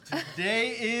Today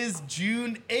is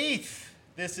June 8th.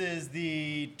 This is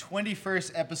the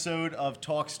 21st episode of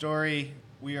Talk Story.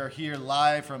 We are here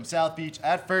live from South Beach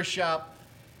at First Shop,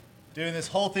 doing this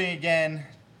whole thing again.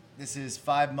 This is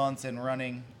 5 months and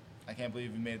running. I can't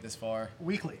believe we made it this far.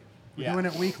 Weekly. We're Yeah. doing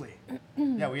it weekly.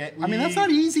 Yeah, I mean, that's not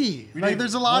easy. Like,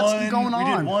 there's a lot going on.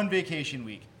 We did one vacation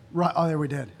week. Right. Oh, there we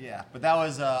did. Yeah, but that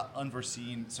was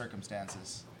unforeseen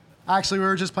circumstances. Actually, we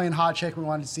were just playing hot chick. We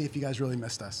wanted to see if you guys really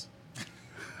missed us.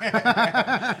 You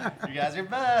guys are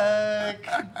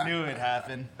back. Knew it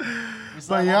happened. We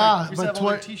still But have yeah, all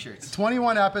their t-shirts.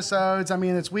 21 episodes. I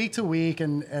mean, it's week to week,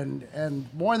 and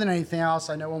more than anything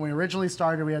else, I know when we originally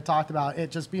started, we had talked about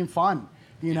it just being fun.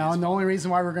 You know, and the only reason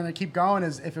why we're going to keep going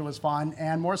is if it was fun,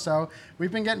 and more so,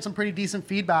 we've been getting some pretty decent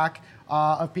feedback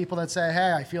of people that say,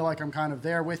 hey, I feel like I'm kind of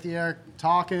there with you,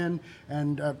 talking,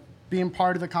 and being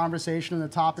part of the conversation and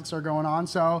the topics are going on.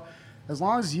 So as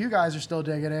long as you guys are still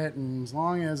digging it, and as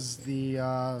long as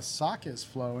the sake is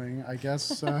flowing, I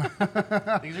guess... Things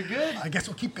are good. I guess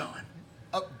we'll keep going.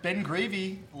 Ben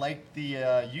Gravy liked the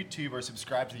YouTube or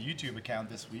subscribed to the YouTube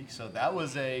account this week, so that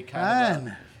was a kind of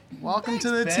Ben, welcome to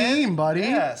the Ben. team, buddy.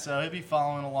 Yeah, so he'll be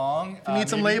following along. If you need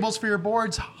some labels for your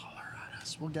boards, holler at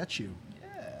us. We'll get you.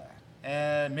 Yeah.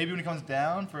 And maybe when he comes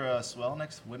down for a swell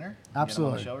next winter.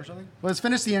 Absolutely. Get him on the show or something. Let's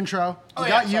finish the intro. Oh, We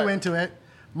yeah, got you sorry. into it.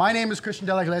 My name is Christian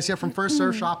De La Iglesia from First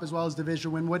Surf Shop, as well as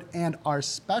Division Winwood, and our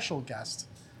special guest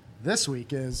this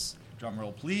week is Drum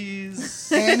roll, please.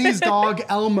 Annie's dog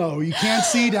Elmo. You can't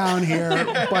see down here,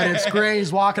 but it's great.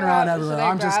 He's walking around everywhere. Should I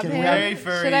I'm just grab kidding. him? Very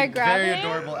furry, Should I grab very him?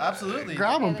 adorable. Absolutely.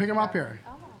 Grab him, pick him up here.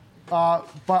 But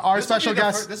our This will special be the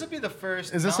guest. this will be the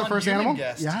first. Is this the first non-human animal?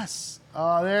 Guest. Yes.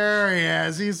 Oh, there he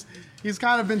is. He's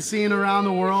kind of been seen around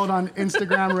the world on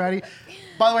Instagram already.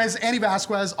 By the way, it's Annie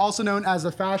Vasquez, also known as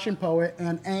the Fashion Poet,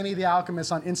 and Annie the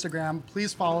Alchemist on Instagram.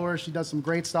 Please follow her. She does some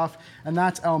great stuff. And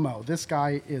that's Elmo. This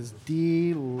guy is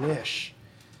delish.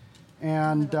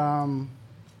 And So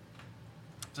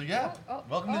yeah,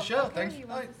 welcome to the show. Okay, Thanks. you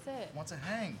want to sit. Wants to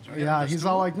hang. Should we get yeah, him to he's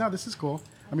stool? all like, no, this is cool.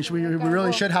 I mean, we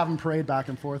really should have him parade back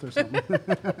and forth or something.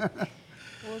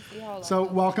 We'll see how long. So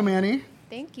welcome, Annie.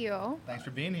 Thank you. Thanks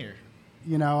for being here.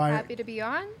 You know, Happy to be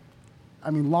on. I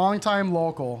mean, long time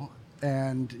local,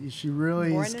 and she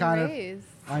really Born is and kind raised.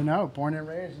 of. I know, born and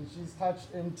raised, and she's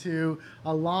touched into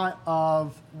a lot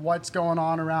of what's going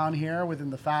on around here within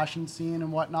the fashion scene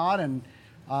and whatnot. And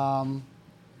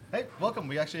Hey, welcome.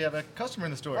 We actually have a customer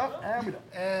in the store. and we don't.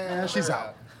 And she's we're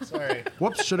out. Sorry.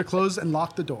 Whoops, should have closed and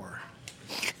locked the door.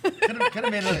 Could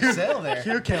have made another sale there.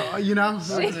 Okay, you know,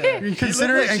 That was it. She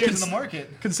consider looked like and she was in the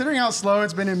market. considering how slow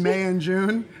it's been in May and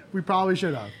June, we probably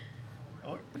should have.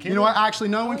 Oh, You know what? Actually,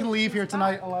 no one can leave here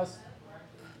tonight unless.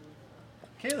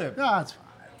 Caleb. No, it's fine.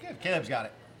 Yeah, Caleb's got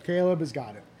it. Caleb has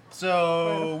got it.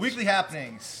 So, weekly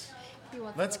happenings. He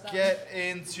wants Let's to go down. get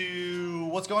into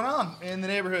what's going on in the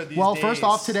neighborhood these Well, days. first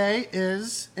off, today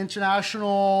is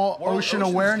International World Ocean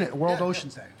Oceans Awareness, Day. World Yeah.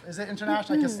 Oceans Day. Is it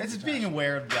international? I guess It's just being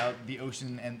aware about the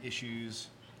ocean and issues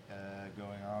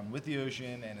going on with the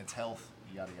ocean and its health,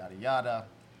 yada, yada, yada.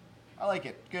 I like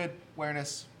it. Good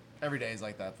awareness. Every day is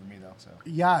like that for me, though. So,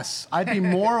 Yes, I'd be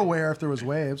more aware if there was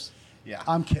waves. yeah.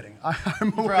 I'm kidding.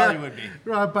 I'm aware. probably would be.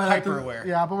 But Hyper aware.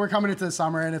 Yeah, but we're coming into the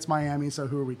summer and it's Miami, so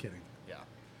who are we kidding? Yeah.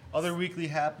 Other weekly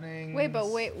happenings. Wait,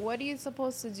 what are you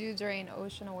supposed to do during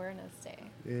Ocean Awareness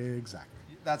Day? Exactly.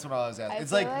 That's what I was asking. I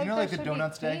It's feel like, you know, there like the should be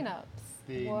Donuts Day? cleanups.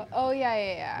 The- Oh yeah, What are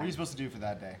yeah. you supposed to do for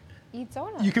that day? Eat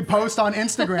donuts. You could post on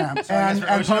Instagram So I guess and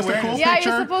for ocean post a cool awareness. Yeah, picture.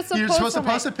 you're supposed to You're post supposed to on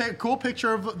post it. a cool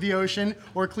picture of the ocean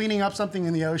or cleaning up something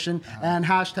in the ocean and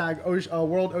hashtag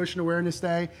World Ocean Awareness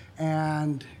Day,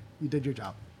 and you did your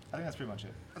job. I think that's pretty much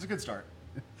it. That's a good start.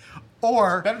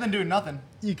 Or Better than doing nothing.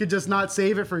 you could just not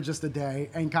save it for just a day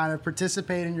and kind of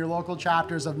participate in your local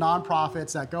chapters of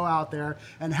nonprofits that go out there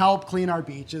and help clean our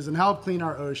beaches and help clean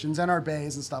our oceans and our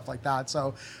bays and stuff like that.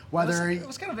 So whether It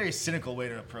was kind of a very cynical way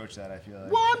to approach that, I feel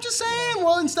like. well, I'm just saying.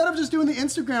 Well, instead of just doing the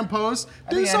Instagram post, I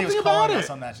do think Annie something was about calling it. us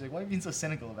on that. She's like, why are you being so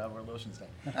cynical about World Oceans Day?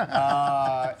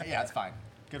 Yeah, it's fine.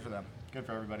 Good for them. Good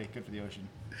for everybody. Good for the ocean.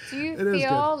 Do you It is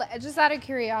feel, just out of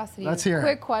curiosity, Let's hear it.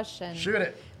 quick question. Shoot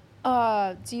it.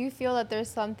 Do you feel that there's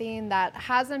something that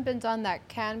hasn't been done that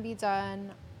can be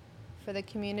done for the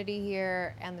community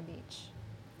here and the beach?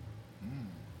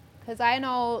 Because I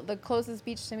know the closest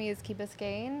beach to me is Key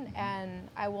Biscayne, and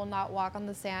I will not walk on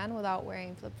the sand without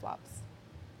wearing flip-flops.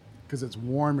 Because it's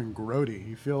warm and grody.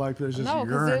 You feel like there's just No,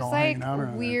 because urinal there's hanging out like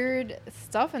around weird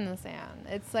stuff in the sand.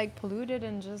 It's like polluted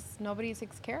and just nobody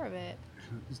takes care of it.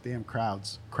 there. These damn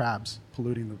crabs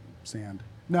polluting the sand.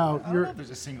 No, I don't know if there's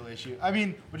a single issue. I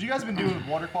mean, what you guys have been doing with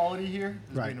water quality here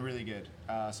has Right. been really good.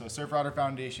 So Surfrider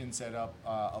Foundation set up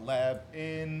a lab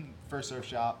in First Surf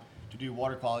Shop to do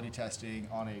water quality testing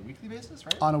on a weekly basis,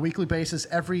 right? on a weekly basis.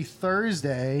 Every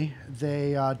Thursday,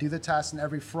 they do the test, and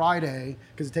every Friday,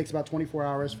 because it takes about 24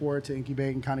 hours for it to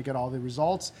incubate and kind of get all the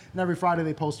results, and every Friday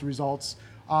they post the results.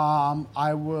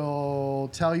 I will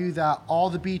tell you that all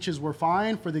the beaches were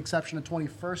fine for the exception of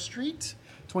 21st Street.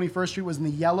 21st Street was in the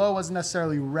yellow, wasn't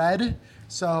necessarily red.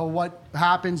 So what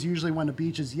happens usually when a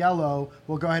beach is yellow,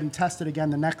 we'll go ahead and test it again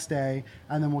the next day,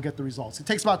 and then we'll get the results. It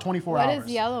takes about 24 What hours.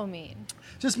 does yellow mean?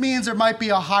 Just means there might be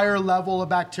a higher level of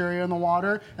bacteria in the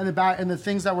water, and the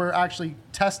things that we're actually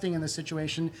testing in this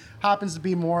situation happens to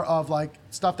be more of like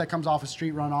stuff that comes off of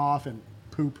street runoff and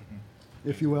poop,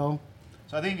 if you will.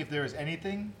 So I think if there is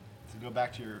anything, to go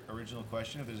back to your original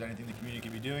question, if there's anything the community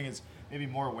could be doing, is maybe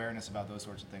more awareness about those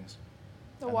sorts of things.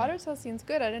 The water testing's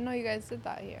good. I didn't know you guys did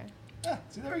that here. Yeah,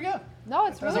 see, there we go. No,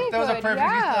 it's really that was a good. perfect,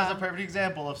 Yeah. That was a perfect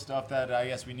example of stuff that I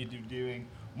guess we need to be doing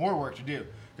more work to do.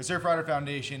 The Surfrider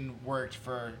Foundation worked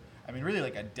for, I mean, really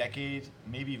like a decade,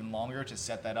 maybe even longer, to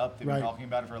set that up. They've Right. been talking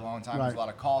about it for a long time. Right. There's a lot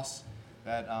of costs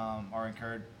that are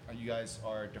incurred. You guys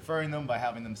are deferring them by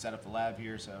having them set up the lab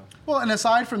here. So Well, and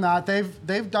aside from that,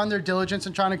 they've done their diligence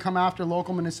in trying to come after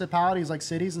local municipalities like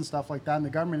cities and stuff like that and the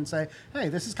government and say, hey,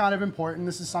 this is kind of important.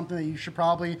 This is something that you should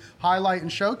probably highlight and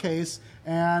showcase.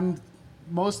 And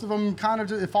most of them kind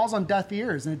of, it falls on deaf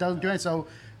ears and it doesn't do it. So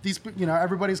these,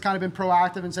 everybody's kind of been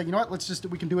proactive and saying, you know what,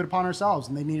 we can do it upon ourselves.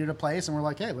 And they needed a place and we're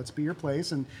like, hey, let's be your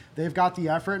place. And they've got the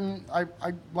effort. And I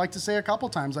like to say a couple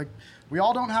times, like, we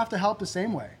all don't have to help the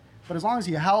same way. But as long as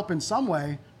you help in some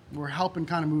way, we're helping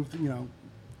kind of move,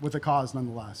 with a cause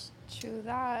nonetheless. True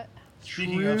that.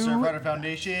 speaking of True. Surfrider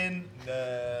Foundation,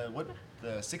 the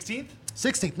 16th?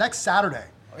 16th, next Saturday.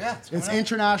 Oh yeah, It's coming up.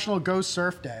 International Go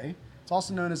Surf Day. It's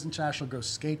also known as International Go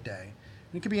Skate Day.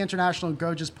 And it could be International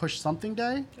Go Just Push Something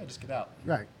Day. Yeah, just get out.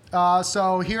 Right.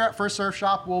 So here at First Surf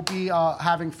Shop, we'll be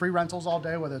having free rentals all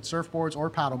day, whether it's surfboards or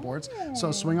paddleboards.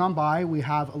 So swing on by. We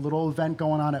have a little event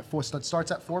going on that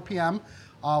starts at 4 p.m.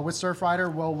 With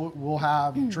Surfrider. We'll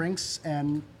have drinks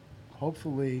and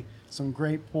hopefully some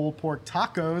great pulled pork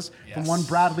tacos from Yes. one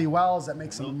Bradley Wells that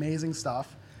makes some amazing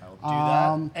stuff.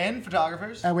 I'll do that. And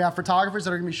photographers. And we have photographers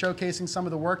that are going to be showcasing some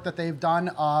of the work that they've done,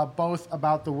 both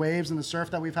about the waves and the surf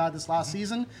that we've had this last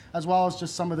season, as well as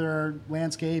just some of their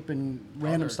landscape and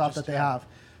random stuff just, that they yeah. have.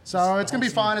 So Just it's the going to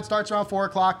be whole fun. scene. It starts around 4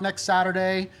 o'clock next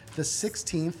Saturday, the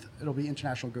 16th. It'll be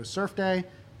International Go Surf Day.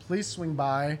 Please swing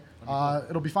by.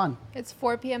 It'll be fun It's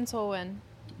 4 p.m. till when?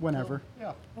 whenever.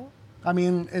 Yeah. I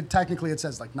mean, technically it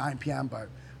says like 9 p.m., but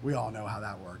we all know how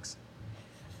that works.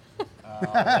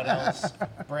 What else?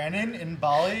 Brandon in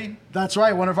Bali. That's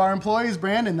right. One of our employees,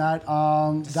 Brandon, that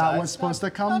Decides was supposed to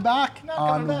not- come not- back not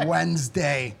on coming back.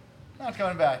 Wednesday. Not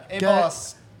coming back. Hey,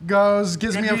 boss. Gives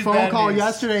Good me a news, phone bad call news.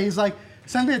 yesterday. He's like,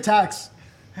 send me a text.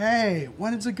 Hey,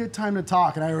 when is a good time to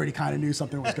talk? And I already kind of knew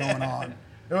something was going on.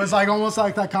 It was like almost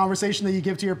like that conversation that you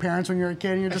give to your parents when you're a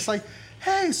kid and you're just like,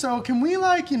 hey, so can we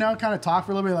kind of talk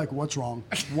for a little bit? Like, what's wrong?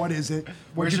 What is it? Where's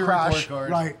Where'd you your crash? report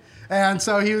card? Right. And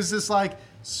so he was just like,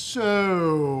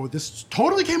 so this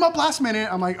totally came up last minute.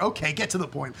 I'm like, okay, get to the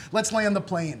point. Let's land the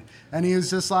plane. And he was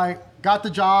just like, got the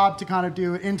job to kind of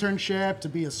do an internship, to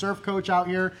be a surf coach out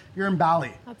here. You're in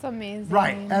Bali. That's amazing.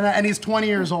 Right. And he's 20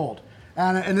 years old.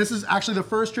 And this is actually the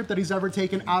first trip that he's ever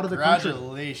taken out of the country.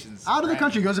 Congratulations. Out of the Brandon.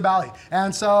 country, he goes to Bali.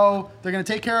 And so they're going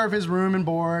to take care of his room and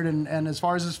board and as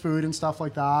far as his food and stuff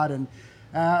like that. And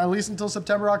at least until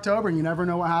September, October. And you never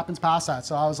know what happens past that.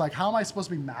 So I was like, how am I supposed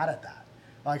to be mad at that?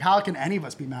 Like, how can any of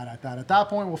us be mad at that? At that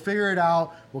point, we'll figure it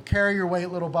out. We'll carry your weight,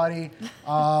 little buddy.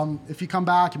 If you come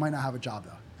back, you might not have a job,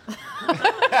 though.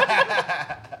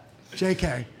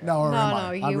 JK. No, or am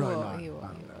I? No, I'm he really will. not. He will.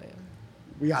 I'm He will. really-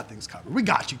 We got things covered. We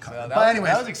got you covered. That But was-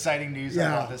 anyways, that was exciting news I Yeah.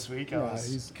 got this week. I Yeah, was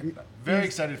he's- very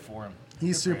excited for him.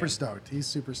 he's Good for super him. stoked. He's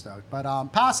super stoked.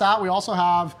 But past that, we also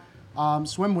have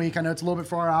Swim Week. I know it's a little bit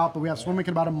far out, but we have Swim Week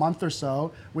in about a month or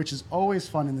so, which is always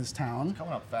fun in this town.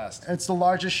 Coming up fast. It's the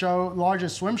largest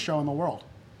swim show in the world.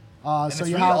 And So it's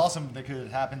you really have awesome because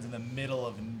it happens in the middle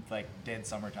of like dead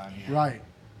summertime here. right.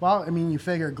 Well, I mean, you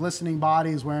figure glistening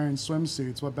bodies wearing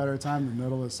swimsuits. What better time than the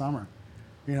middle of summer?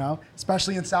 You know,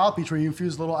 especially in South Beach where you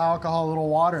infuse a little alcohol, a little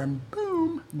water, and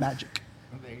boom, magic.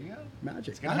 There you go. Magic.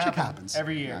 It's gonna Magic happen happens.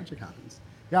 every year. Magic happens.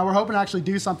 Yeah, we're hoping to actually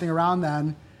do something around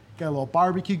then. Get a little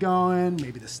barbecue going,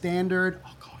 maybe the standard.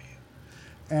 I'll call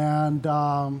you. And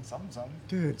Something.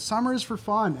 dude, summer is for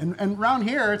fun. And around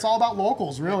here, it's all about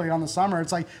locals, really, on the summer.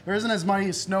 It's like there isn't as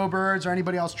many snowbirds or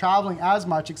anybody else traveling as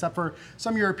much, except for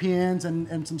some Europeans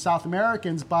and some South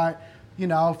Americans. But, you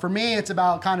know, for me, it's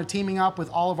about kind of teaming up with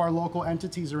all of our local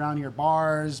entities around here,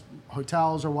 bars,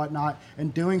 hotels, or whatnot,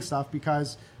 and doing stuff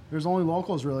because there's only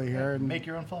locals really here. And Make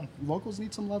your own fun. locals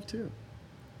need some love too.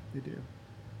 They do.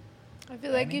 I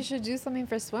feel like you should do something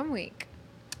for Swim Week.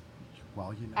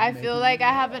 Well, you know. I maybe feel like you I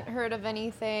will. haven't heard of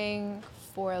anything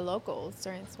for locals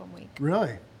during Swim Week.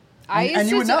 Really? I And used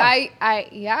you to would do, know.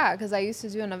 yeah, because I used to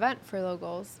do an event for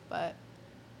locals, but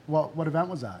What event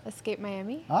was that? Escape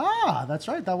Miami? Ah, that's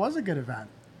right. That was a good event.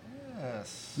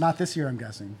 Yes. Not this year, I'm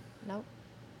guessing. Nope.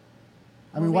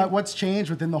 I mean, Well, what's changed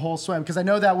within the whole swim? Because I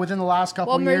know that within the last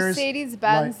couple Well, years.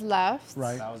 Mercedes-Benz Right. left.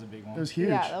 Right. That was a big one. It was huge.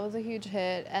 Yeah, that was a huge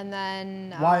hit. And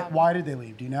then Why did they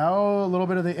leave? Do you know a little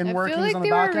bit of the in I workings feel like on the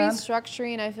they were back end?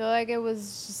 restructuring. I feel like it was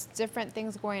just different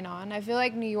things going on. I feel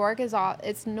like New York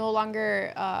it's no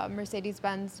longer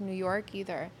Mercedes-Benz New York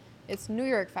either. It's New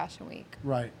York Fashion Week.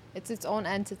 Right. It's its own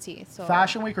entity. So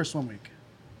Fashion Week or Swim Week?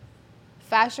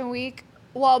 Fashion Week.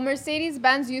 Well,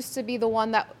 Mercedes-Benz used to be the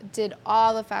one that did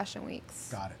all the fashion weeks.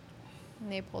 Got it. And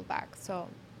they pulled back. So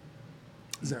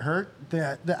Does it hurt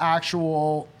the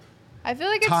actual I feel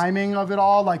like timing of it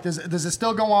all? Like, does it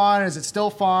still go on? Is it still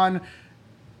fun?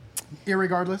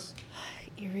 Irregardless.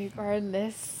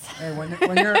 Irregardless. Hey,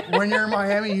 when you're in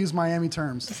Miami, use Miami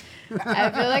terms. I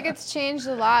feel like it's changed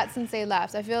a lot since they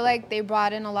left. I feel like they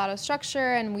brought in a lot of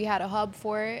structure and we had a hub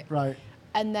for it. Right.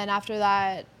 And then after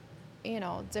that, you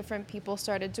know, different people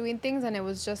started doing things and it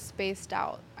was just spaced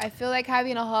out. I feel like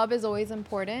having a hub is always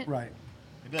important. Right.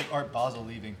 It'd be like Art Basel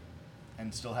leaving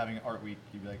and still having an art week.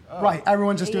 You'd be like, oh. Right.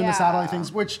 Everyone's just doing the Yeah. satellite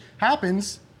things, which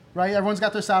happens. Right. Everyone's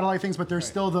got their satellite things, but they're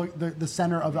still the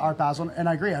center of the Art Basel. And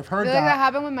I agree. I've I heard feel like that that.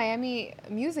 happened with Miami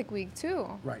Music Week too.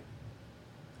 Right.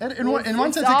 In one It's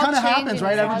sense, it all kind of happens, changing.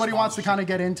 right? It's all Everybody wants to kind of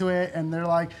get into it, and they're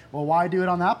like, well, why do it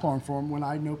on that platform when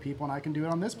I know people and I can do it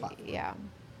on this platform? Yeah.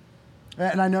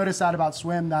 And I noticed that about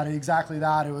Swim, that exactly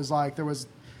that. It was like there was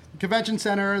the convention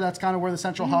center, that's kind of where the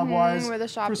central hub was where the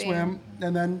for shopping. Swim.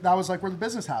 And then that was like where the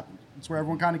business happened. It's where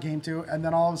everyone kind of came to. And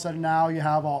then all of a sudden now you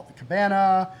have all the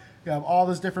Cabana, you have all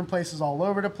those different places all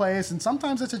over the place. And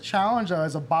sometimes it's a challenge though,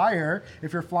 as a buyer,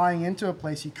 if you're flying into a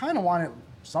place, you kind of want it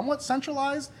somewhat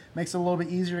centralized, makes it a little bit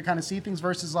easier to kind of see things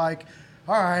versus like,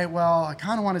 all right, well, I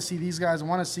kind of want to see these guys, I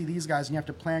want to see these guys, and you have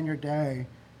to plan your day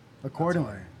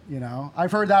accordingly. You know,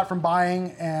 I've heard that from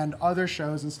buying and other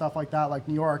shows and stuff like that. Like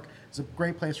New York is a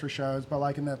great place for shows, but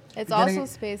like in the It's beginning-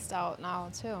 also spaced out now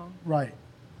too. right,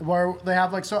 where they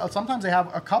have like so sometimes they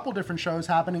have a couple different shows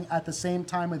happening at the same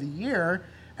time of the year,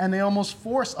 and they almost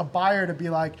force a buyer to be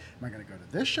like, am I going to go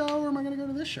to this show or am I going to go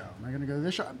to this show? Am I going to go to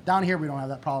this show? Down here we don't have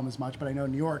that problem as much, but I know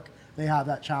in New York they have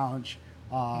that challenge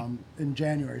in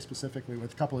January specifically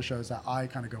with a couple of shows that I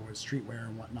kind of go with, streetwear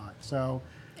and whatnot. So.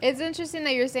 It's interesting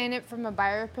that you're saying it from a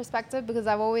buyer perspective because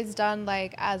I've always done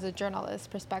like as a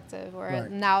journalist perspective or Right.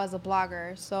 now as a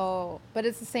blogger. So, but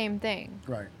it's the same thing.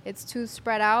 Right. It's too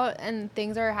spread out and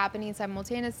things are happening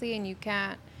simultaneously and you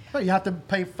can't. But you have to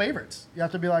pay favorites. You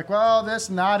have to be like, well, this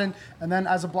and that. And then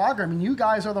as a blogger, I mean, you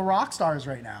guys are the rock stars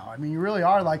right now. I mean, you really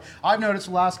are. Like, I've noticed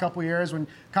the last couple of years when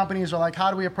companies are like,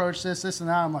 how do we approach this, and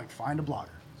that? I'm like, find a blogger.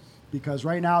 Because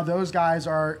right now, those guys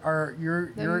are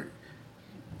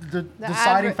the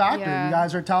deciding factor. yeah. You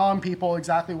guys are telling people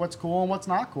exactly what's cool and what's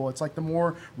not cool. It's like the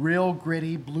more real,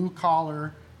 gritty,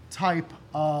 blue-collar type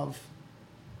of,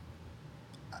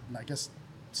 I guess,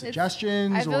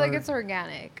 suggestions. I feel like or- it's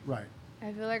organic. Right.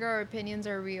 I feel like our opinions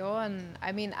are real and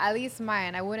I mean, at least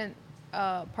mine. I wouldn't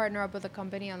partner up with a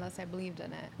company unless I believed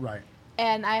in it. Right.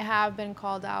 And I have been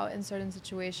called out in certain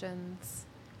situations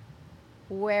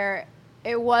where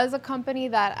it was a company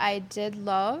that I did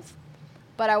love,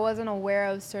 but I wasn't aware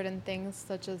of certain things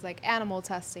such as like animal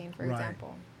testing, for Right.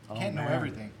 example. Oh, Can't know man.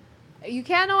 everything. You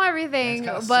can't know everything,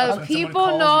 kinda sucks but when someone people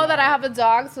calls know you that out. I have a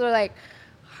dog, so they're like,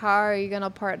 how are you going to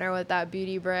partner with that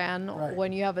beauty brand Right.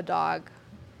 when you have a dog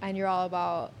and you're all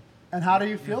about... And how do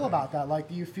you feel about that? Like,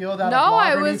 do you feel that No, a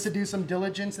I blogger was- needs to do some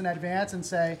diligence in advance and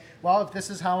say, well, if this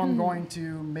is how I'm going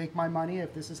to make my money,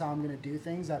 if this is how I'm going to do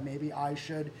things, that maybe I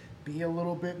should be a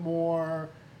little bit more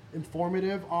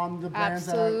informative on the brands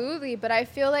Absolutely, but I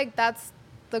feel like that's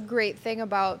the great thing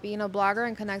about being a blogger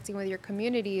and connecting with your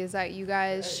community is that you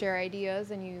guys share ideas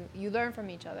and you learn from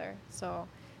each other. So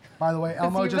By the way,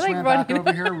 Elmo you just like ran back running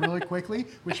over here really quickly,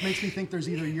 which makes me think there's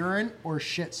either urine or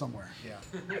shit somewhere. Yeah.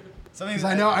 Something's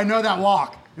Because I know that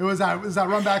walk. It was that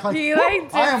run back like, He, "Woo, like,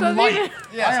 did I am something." light.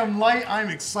 Yes. I am light. I'm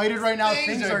excited right now. Things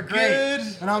Things are are great. good.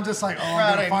 And I'm just like, oh, I'm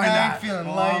Friday going to find night, that. feeling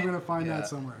Oh, light. I'm going to find Yeah. that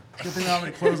somewhere. Good thing I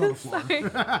don't have any clothes on the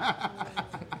floor.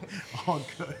 all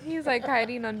good. He's like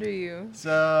hiding under you.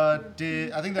 So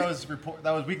I think that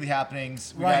was weekly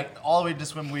happenings. We Right. got all the way to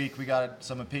Swim Week. We got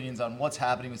some opinions on what's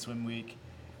happening with Swim Week,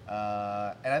 and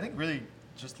I think really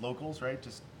just locals, right?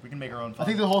 Just we can make our own fun. I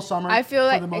think the whole summer. I feel for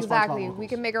like the most part, it's about exactly we locals.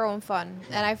 can make our own fun,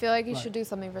 and I feel like you Right. should do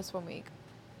something for Swim Week.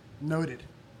 Noted.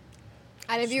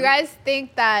 And if you Sweet. guys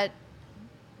think that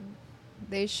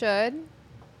they should,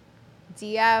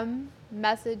 DM,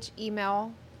 message,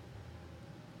 email.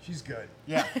 She's good.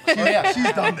 yeah. Oh yeah.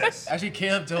 She's done this. Actually,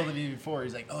 Caleb told me before.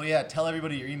 He's like, "Oh yeah, tell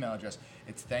everybody your email address.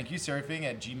 It's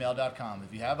thankyousurfing@gmail.com.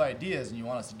 If you have ideas and you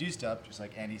want us to do stuff, just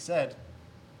like Andy said,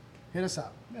 Hit us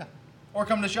up. yeah, or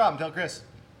come to the shop and tell Chris."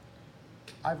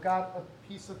 I've got a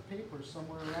piece of paper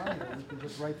somewhere around here. We can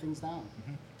just write things down.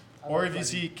 I Or like if you writing.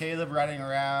 see Caleb riding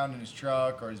around in his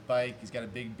truck or his bike, he's got a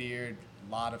big beard,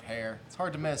 a lot of hair. It's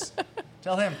hard to miss.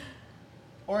 Tell him.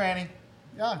 Or Annie.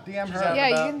 Yeah, DM She's her. out. Yeah,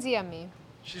 about- you can DM me.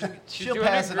 She's She'll doing a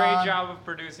pass it great on. job of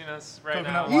producing us right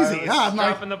Coconut now. Wireless. Easy. Yeah, I'm like,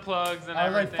 Dropping the plugs and I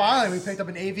was like, everything. finally, we picked up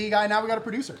an AV guy. Now we got a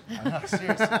producer.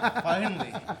 Seriously.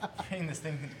 Finally. Putting this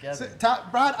thing together.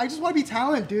 Brad, I just want to be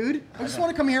talent, dude. I just want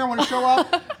to come here. I want to show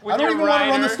up. With I don't your even want to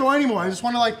run the rider. store anymore. I just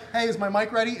want to like, hey, is my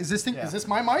mic ready? Is this thing? Yeah. Is this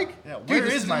my mic? Yeah, Dude, where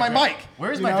this is isn't my mic?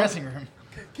 Where's You my know? dressing room?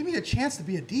 Give me a chance to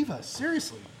be a diva.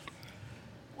 Seriously.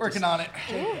 Working on it.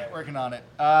 Working on it.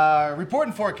 Report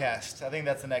and forecast. I think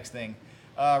that's the next thing.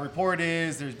 Report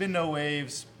is there's been no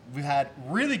waves. We've had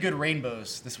really good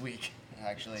rainbows this week,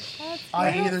 actually.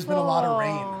 I.e., there's been a lot of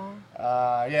rain.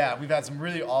 Yeah, we've had some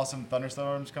really awesome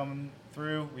thunderstorms coming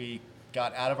through. We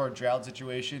got out of our drought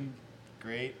situation.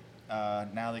 Great.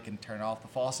 Now they can turn off the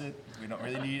faucet. We don't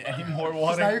really need any more So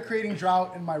water. now you're creating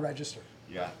drought in my register.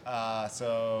 Yeah.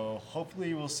 So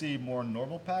hopefully we'll see more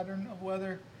normal pattern of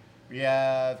weather. We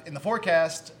have in the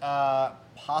forecast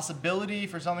possibility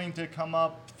for something to come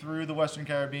up through the Western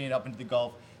Caribbean up into the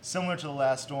Gulf, similar to the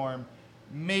last storm,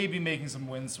 maybe making some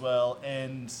wind swell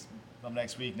end of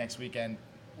next week, next weekend.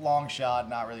 Long shot,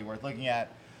 not really worth looking at.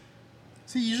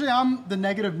 See, usually I'm the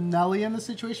negative Nelly in the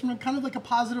situation. I'm kind of like a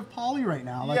positive Polly right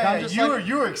now. Like yeah, I'm just you like,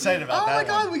 were excited about oh that. my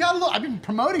God, one. we got a little. I've been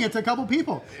promoting it to a couple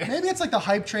people. Maybe it's like the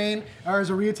hype train, or as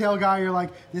a retail guy, you're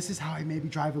like, this is how I maybe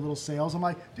drive a little sales. I'm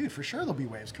like, dude, for sure there'll be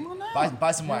waves. Come on now.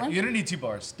 Buy some You know? wine. You don't need 2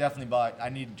 bars. Definitely buy. I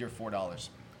need your $4.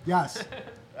 Yes.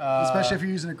 Especially if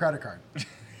you're using a credit card.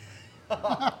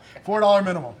 $4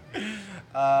 minimum.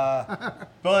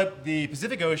 But the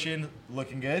Pacific Ocean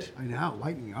looking good. I know,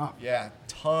 lightening up. Yeah,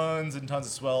 tons and tons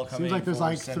of swell coming. Seems like there's for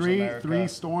like Central three America.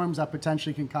 storms that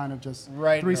potentially can kind of just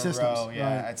right three in a systems. row.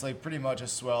 Yeah, Right. it's like pretty much a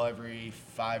swell every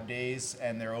 5 days,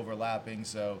 and they're overlapping.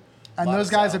 So And lot those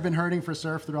of guys south. have been hurting for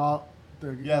surf throughout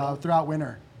Yeah. throughout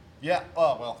winter. Yeah.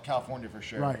 Oh well, California for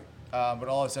sure. Right. But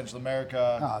all of Central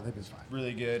America. Oh, they've been fine.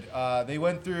 Really good. They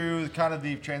went through kind of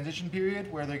the transition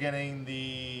period where they're getting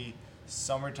the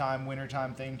summertime,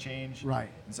 wintertime thing changed. Right.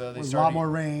 And so they With a started lot more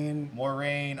rain. more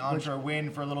rain, onshore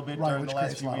wind for a little bit Right, during which the last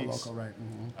creates a few lot weeks. of local, right.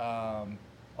 Mhm. Um,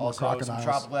 also, some crocodiles.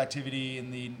 tropical activity in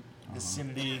the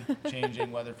vicinity, changing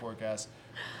weather forecasts.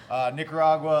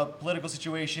 Nicaragua political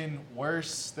situation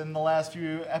worse than the last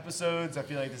few episodes. I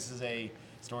feel like this is a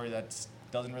story that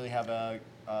doesn't really have a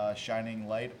shining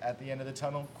light at the end of the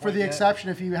tunnel. For quite the yet. exception,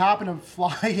 if you happen to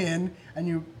fly in and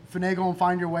you finagle and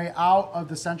find your way out of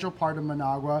the central part of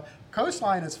Managua,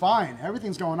 coastline is fine.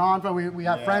 Everything's going on. But we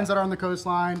have Yeah. friends that are on the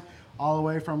coastline, all the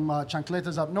way from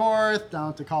Chancletas up north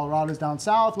down to Colorado's down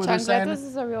south. Where they're saying, Chancletas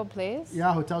is a real place?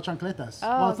 yeah, Hotel Chancletas. Oh,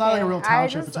 well, it's not like a real okay.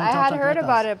 township. It's I Hotel had heard Chancletas.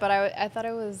 about it, but I thought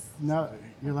it was. No,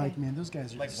 you're like, man, those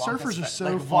guys are Like surfers are Wonka's so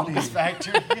like funny. Wonka's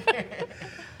Factory.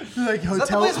 You're like the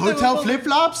hotel place with the Oompa flip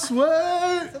flops. What?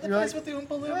 Is that the You're place like, with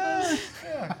the Oompa Loompas?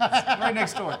 Yeah, it's right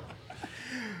next door.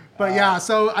 But yeah,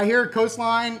 so I hear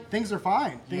coastline, things are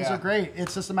fine. Things Yeah. are great.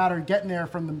 It's just a matter of getting there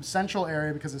from the central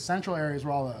area because the central area is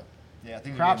where all the Yeah, I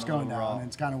think crap's going down, and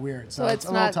it's kind of weird. So, it's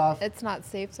a little not. tough. It's not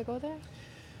safe to go there.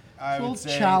 I little would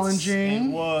say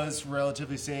challenging. It was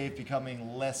relatively safe,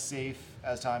 becoming less safe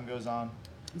as time goes on.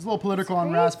 There's a little political It's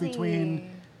unrest crazy.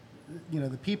 between,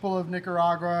 the people of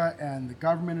Nicaragua and the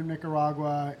government of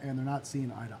Nicaragua, and they're not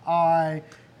seeing eye to eye.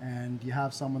 And you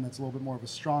have someone that's a little bit more of a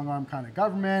strong arm kind of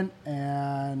government,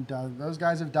 and those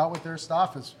guys have dealt with their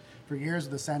stuff for years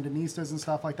with the Sandinistas and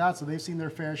stuff like that. So they've seen their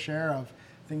fair share of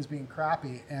things being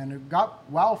crappy, and it got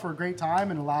well for a great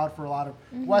time and allowed for a lot of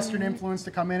Western influence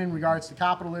to come in regards to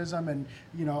capitalism, and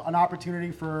an opportunity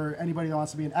for anybody that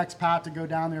wants to be an expat to go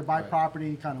down there, buy Right.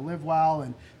 property, kind of live well,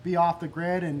 and be off the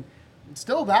grid. And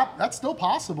still that's still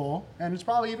possible, and it's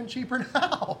probably even cheaper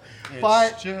now.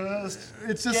 But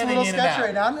it's just a getting little in and sketchy out.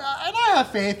 right now. And I have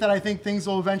faith that I think things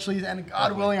will eventually, and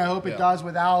God willing, I hope it Yeah. does,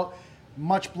 without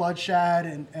much bloodshed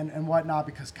and whatnot,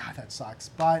 because God, that sucks.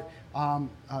 But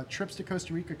trips to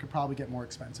Costa Rica could probably get more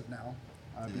expensive now.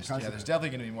 There's Because of it. definitely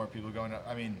going to be more people going.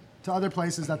 I mean, To other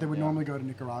places that they would Yeah. normally go to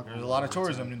Nicaragua. there's a lot of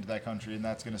tourism into that country, and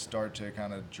that's going to start to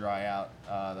kind of dry out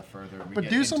the further we But get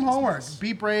do into some this homework. mess.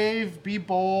 Be brave. Be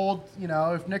bold. You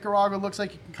know, if Nicaragua looks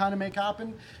like it can kind of make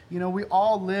happen, you know, we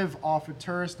all live off of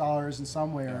tourist dollars in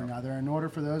some way or Yeah. another. In order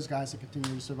for those guys to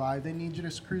continue to survive, they need you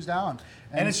to cruise down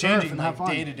And it's surf changing and have like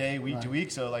fun. day to day, week to Right. week.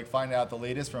 So like find out the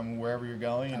latest from wherever you're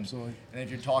going. And, Absolutely. And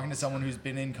if you're talking to someone who's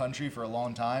been in country for a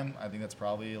long time, I think that's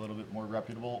probably a little bit more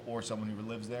reputable, or someone who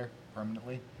lives there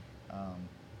permanently.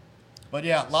 But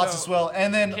yeah, lots of So, swell.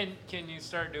 And then, Can you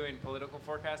start doing political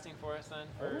forecasting for us then?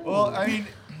 For, well, I mean,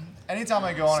 anytime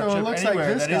I go on So a it trip looks like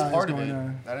anywhere, this that is guy part is of it. going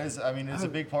to- That is, I mean, it's a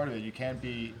big part of it. You can't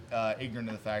be ignorant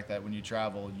of the fact that when you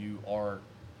travel, you are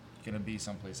going to be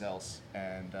someplace else.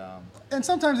 And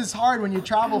sometimes it's hard when you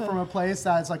travel from a place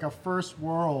that's like a first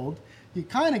world. You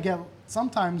kind of get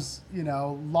sometimes, you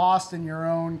know, lost in your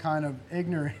own kind of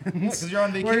ignorance. 'cause you're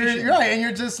on Where vacation. right, and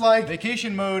you're just like,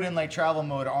 Vacation mode and like travel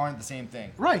mode aren't the same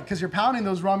thing. right, because you're pounding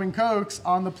those rum and cokes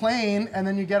on the plane, and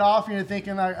then you get off and you're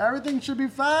thinking like, everything should be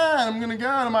fine. I'm gonna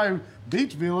go to my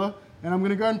beach villa, and I'm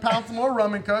gonna go and pound some more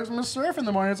rum and cokes. I'm gonna surf in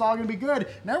the morning. It's all gonna be good,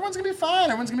 and everyone's gonna be fine.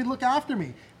 Everyone's gonna look after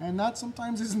me, and that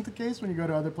sometimes isn't the case when you go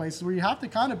to other places where you have to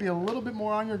kind of be a little bit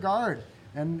more on your guard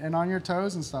and on your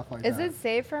toes and stuff like Is that. it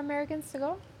safe for Americans to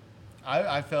go?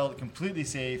 I felt completely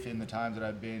safe in the times that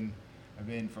I've been. I've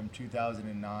been from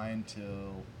 2009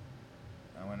 till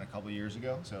I went a couple of years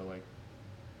ago. So like.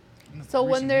 in the So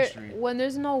when recent history,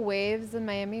 there's no waves in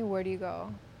Miami, where do you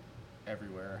go?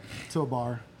 everywhere. To a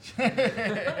bar.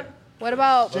 What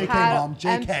about JK, mom.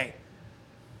 JK.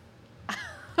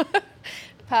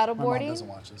 paddle My mom boarding? doesn't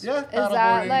watch this. Yeah, Is that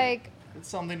paddleboarding, like? it's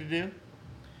something to do.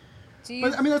 Do you?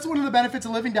 But I mean, that's one of the benefits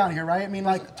of living down here, right? I mean,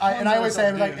 like, tons I of always stuff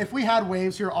say, to like, do. if we had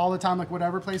waves here all the time, like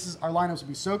whatever places, our lineups would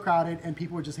be so crowded, and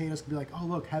people would just hate us, and be like, "Oh,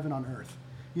 look, heaven on earth,"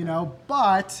 you know.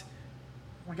 But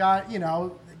we got, you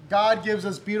know, God gives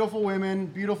us beautiful women,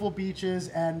 beautiful beaches,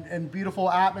 and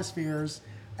beautiful atmospheres.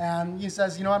 And he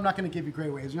says, you know what, I'm not going to give you great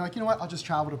waves. And you're like, you know what, I'll just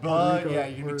travel to Puerto But, Rico. yeah,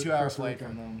 you can be or 2 hour Costa flight Rica.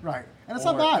 from them. Right. And it's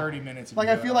Or not bad. 30 minutes if Like,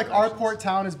 you I go feel other like our directions. port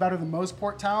town is better than most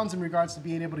port towns in regards to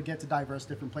being able to get to diverse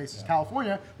different places.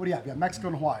 California, what do you have? You have Mexico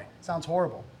and Hawaii. Sounds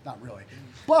horrible. Not really.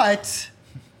 But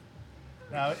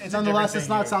No, it's a Nonetheless, different it's thing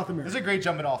not here. South America. It's a great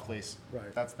jumping off place.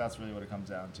 Right. That's really what it comes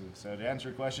down to. So to answer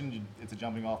your question, it's a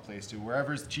jumping off place too.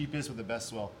 Wherever's the cheapest with the best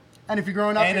swell. and if you're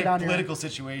growing up And here a down political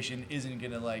situation isn't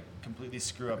gonna like completely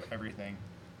screw up everything.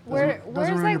 where's ruin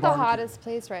your like the barbecue. hottest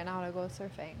place right now to go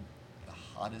surfing? The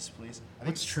hottest place. I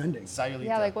What's trending? Sayulita.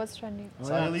 Yeah, like what's trending? here,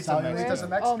 Sayulita, Sayulita, Mexico. in Where?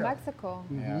 Mexico. Oh, Mexico.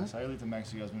 Yeah, Mm-hmm. Sayulita,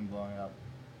 Mexico has been blowing up.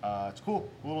 It's cool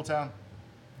little town.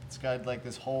 It's got like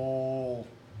this whole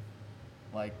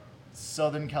like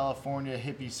Southern California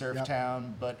hippie surf Yep.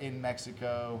 town, but in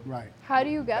Mexico. Right. How do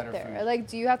you get Better there? food. Like,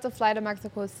 do you have to fly to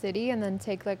Mexico City and then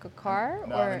take like a car,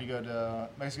 No, or then you go to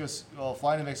Mexico. Well,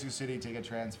 fly to Mexico City, take a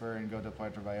transfer, and go to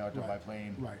Puerto Vallarta by Right.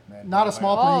 plane. Right. and then Not a by-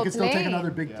 small plane. Oh, You can still take plane. another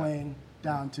big Yeah. plane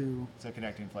down to. It's a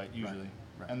connecting flight usually,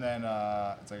 right. and then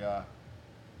it's like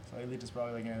Sayulita's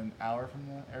probably like an hour from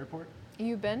the airport.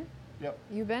 you been? Yep.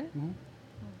 You been? Mm-hmm.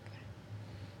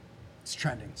 It's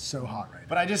trending so hot right now.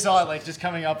 But I just saw it like just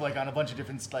coming up like on a bunch of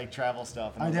different like travel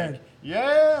stuff. And I was did. Like,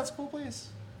 yeah, that's a cool place.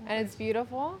 And it's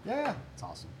beautiful. Yeah, It's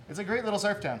awesome. it's a great little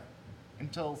surf town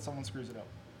until someone screws it up.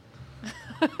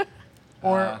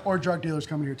 Or drug dealers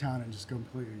come to your town and just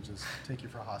completely just take you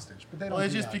for a hostage. But they don't. Well,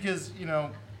 it's do just that. because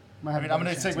Might I have mean, a I'm better going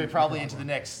to chance segue of probably Nicaragua. into the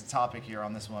next topic here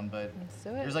on this one, but Let's do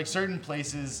it. there's like certain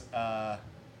places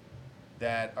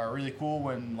that are really cool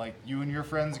when like you and your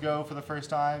friends go for the first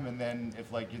time, and then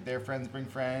if like their friends bring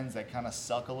friends, that kind of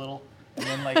suck a little, and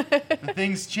then like the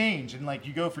things change, and like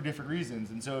you go for different reasons,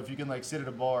 and so if you can like sit at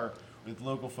a bar with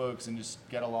local folks and just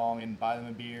get along and buy them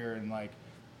a beer and like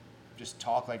just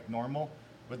talk like normal,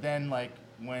 but then like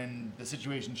when the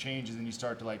situation changes and you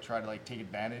start to like try to like take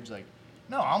advantage, like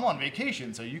no, I'm on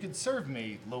vacation, so you can serve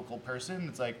me, local person.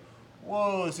 It's like,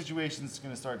 whoa, the situation's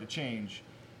gonna start to change,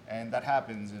 and that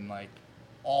happens in like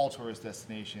all tourist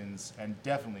destinations and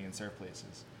definitely in surf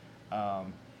places.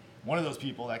 One of those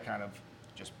people that kind of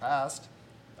just passed,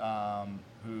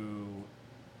 who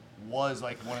was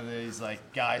like one of these like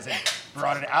guys that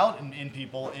brought it out in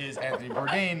people, is Anthony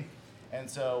Bourdain. And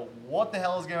so, what the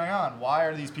hell is going on? Why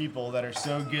are these people that are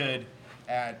so good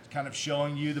at kind of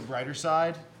showing you the brighter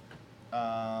side,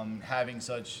 having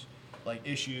such like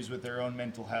issues with their own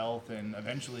mental health, and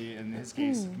eventually, in his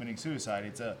case, committing suicide?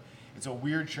 It's a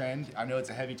weird trend. I know it's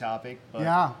a heavy topic, but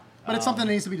Yeah, but it's something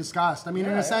that needs to be discussed. I mean,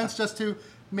 in yeah, a sense, just to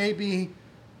maybe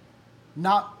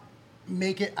not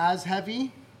make it as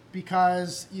heavy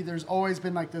because there's always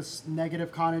been like this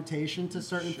negative connotation to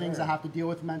certain things that have to deal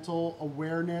with mental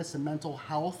awareness and mental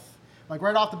health. Like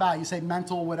right off the bat, you say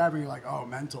mental whatever, you're like, oh,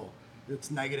 mental. It's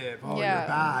negative. Oh, Yeah. you're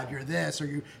bad. You're this, or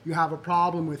you have a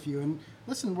problem with you. And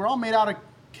listen, we're all made out of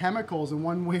chemicals in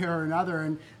one way or another,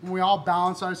 and we all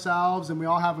balance ourselves, and we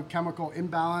all have a chemical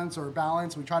imbalance or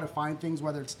balance. We try to find things,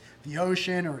 whether it's the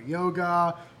ocean or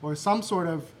yoga or some sort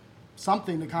of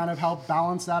something to kind of help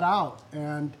balance that out.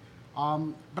 And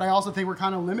but I also think we're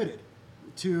kind of limited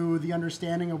to the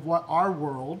understanding of what our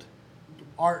world,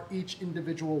 each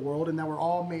individual world, and that we're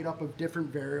all made up of different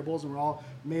variables, and we're all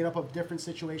made up of different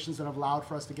situations that have allowed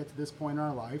for us to get to this point in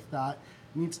our life that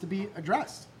needs to be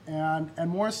addressed. And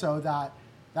more so that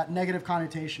negative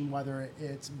connotation, whether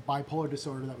it's bipolar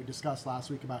disorder that we discussed last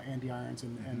week about Andy Irons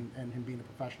and him being a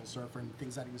professional surfer and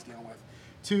things that he was dealing with,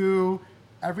 to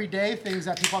everyday things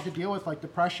that people have to deal with, like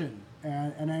depression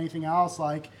and anything else.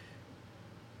 Like,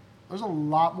 there's a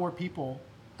lot more people,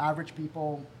 average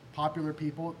people, popular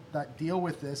people, that deal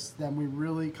with this than we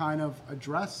really kind of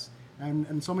address.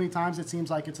 And so many times it seems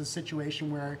like it's a situation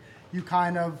where you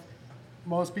kind of,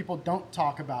 most people don't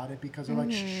talk about it because they're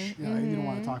like, shh, you don't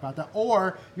want to talk about that.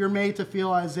 Or you're made to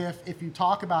feel as if you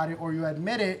talk about it or you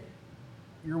admit it,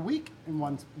 you're weak in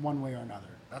one way or another.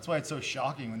 That's why it's so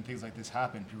shocking when things like this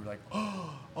happen. People are like,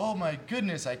 oh my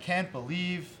goodness, I can't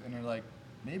believe. And you're like,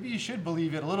 maybe you should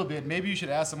believe it a little bit. Maybe you should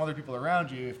ask some other people around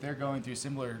you if they're going through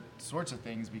similar sorts of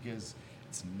things, because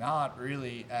it's not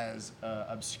really as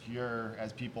obscure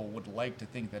as people would like to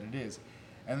think that it is.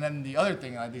 And then the other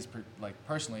thing, at least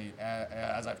personally,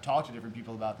 as I've talked to different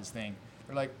people about this thing,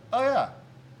 they're like, oh yeah,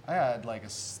 I had like a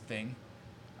thing.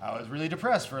 I was really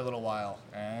depressed for a little while,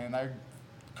 and I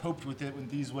coped with it in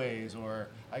these ways, or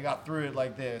I got through it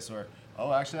like this, or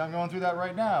oh, actually I'm going through that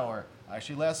right now, or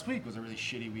actually last week was a really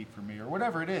shitty week for me, or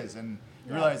whatever it is. And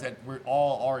you realize that we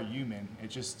all are human.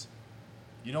 It's just,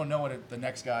 you don't know what the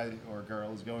next guy or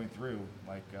girl is going through,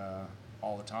 like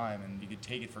all the time, and you could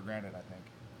take it for granted, I think.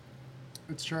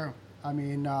 It's true. I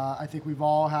mean, I think we've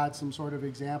all had some sort of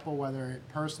example, whether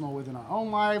it's personal within our own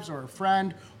lives or a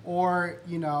friend or,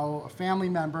 a family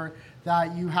member,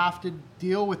 that you have to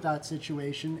deal with that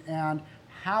situation, and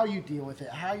how you deal with it,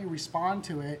 how you respond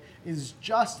to it is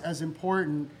just as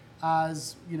important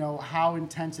as, how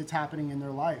intense it's happening in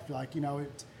their life. Like,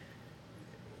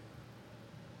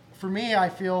 for me, I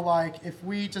feel like if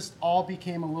we just all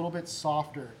became a little bit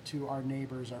softer to our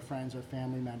neighbors, our friends, our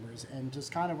family members, and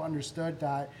just kind of understood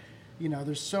that,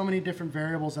 there's so many different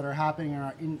variables that are happening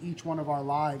in each one of our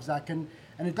lives that can,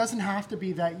 and it doesn't have to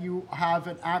be that you have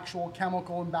an actual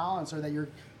chemical imbalance or that you're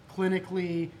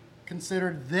clinically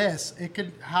considered this. It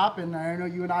could happen. I know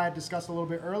you and I had discussed a little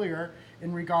bit earlier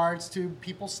in regards to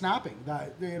people snapping,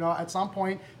 that, at some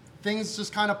point, things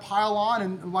just kind of pile on,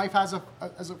 and life has a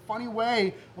funny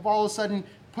way of all of a sudden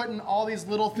putting all these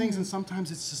little things, and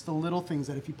sometimes it's just the little things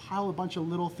that if you pile a bunch of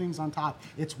little things on top,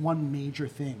 it's one major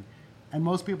thing. And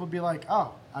most people be like,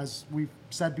 oh, as we've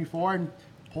said before, and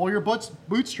pull your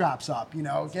bootstraps up,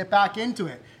 get back into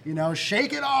it,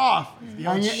 shake it off. The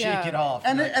old shake it off.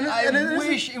 And I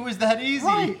wish it was that easy.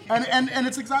 Right. And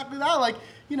it's exactly that. Like,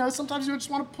 sometimes you just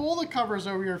want to pull the covers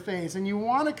over your face, and you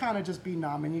want to kind of just be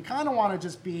numb, and you kind of want to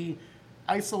just be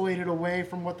isolated away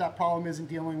from what that problem is and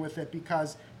dealing with it,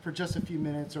 because for just a few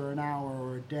minutes or an hour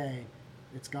or a day,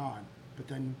 it's gone. But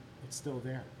then it's still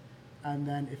there. And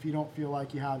then if you don't feel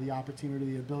like you have the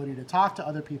opportunity, the ability to talk to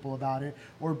other people about it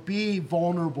or be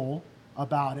vulnerable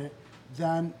about it,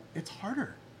 then it's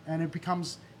harder. And it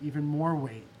becomes even more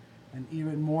weight and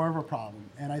even more of a problem.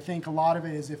 And I think a lot of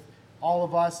it is if all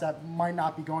of us that might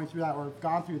not be going through that or have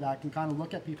gone through that can kind of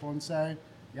look at people and say,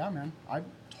 yeah, man, I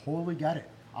totally get it.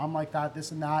 I'm like that, this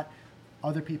and that.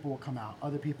 Other people will come out.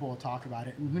 Other people will talk about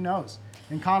it. And who knows?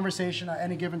 In conversation at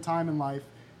any given time in life,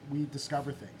 we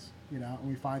discover things, and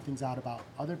we find things out about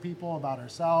other people, about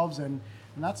ourselves, and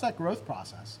that's that growth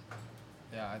process.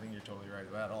 Yeah, I think you're totally right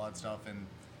about all that stuff. And,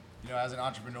 as an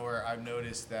entrepreneur, I've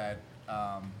noticed that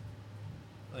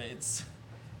it's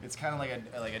kind of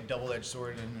like a double-edged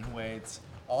sword in a way. It's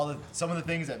some of the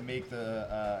things that make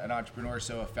an entrepreneur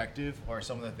so effective are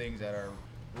some of the things that are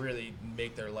really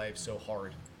make their life so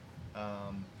hard.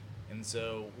 And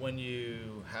so when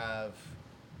you have,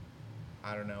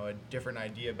 I don't know, a different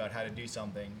idea about how to do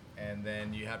something, and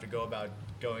then you have to go about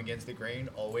going against the grain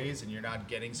always, and you're not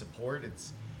getting support,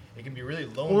 it can be really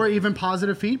lonely. Or even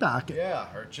positive feedback. Yeah,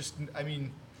 or just,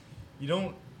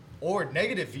 or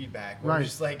negative feedback, or right.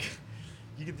 just like,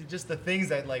 you get just the things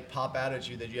that like pop out at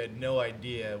you that you had no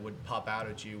idea would pop out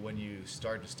at you when you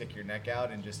start to stick your neck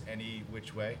out in just any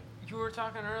which way. You were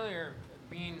talking earlier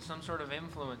being some sort of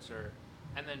influencer,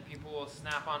 and then people will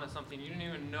snap onto something you didn't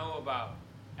even know about,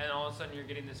 and all of a sudden you're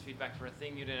getting this feedback for a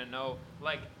thing you didn't know,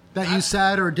 like that you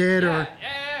said or did or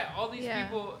all these Yeah.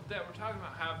 people that we're talking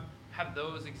about have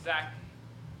those exact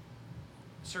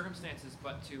circumstances,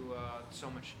 but to so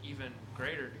much even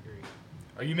greater degree.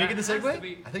 Are you making the That has segue? to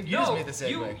be- I think you just made the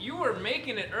You segue. you were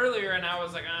making it earlier, and I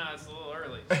was like, it's a little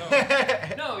early.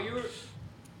 So, no, you were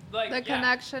like The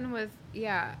connection with,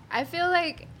 I feel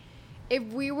like if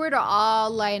we were to all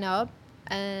line up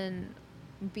and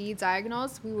be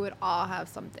diagnosed, we would all have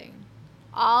something.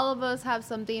 All of us have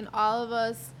something, all of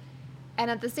us,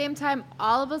 and at the same time,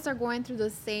 all of us are going through the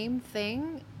same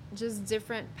thing, just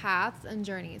different paths and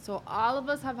journeys. So all of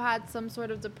us have had some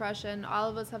sort of depression, all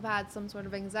of us have had some sort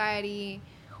of anxiety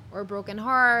or broken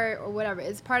heart or whatever.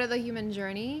 It's part of the human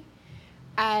journey,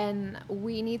 and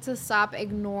we need to stop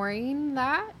ignoring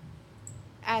that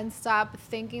and stop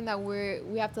thinking that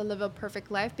we have to live a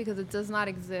perfect life, because it does not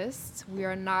exist. We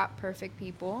are not perfect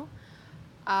people.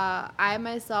 I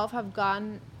myself have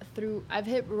I've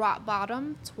hit rock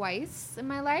bottom twice in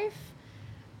my life,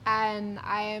 and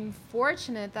I am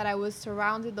fortunate that I was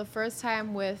surrounded the first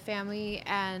time with family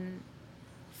and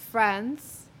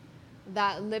friends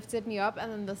that lifted me up,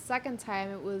 and then the second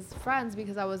time it was friends,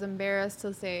 because I was embarrassed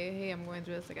to say, hey, I'm going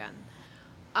through this again.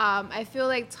 I feel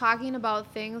like talking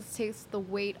about things takes the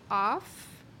weight off.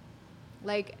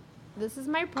 Like, this is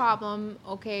my problem.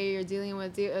 Okay, you're dealing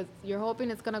with you're hoping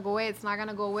it's going to go away. It's not going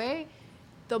to go away.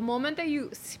 The moment that you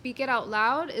speak it out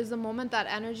loud is the moment that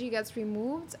energy gets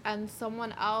removed, and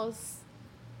someone else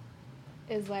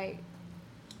is like,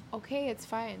 okay, it's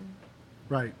fine.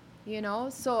 right. You know?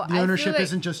 So The ownership I feel like,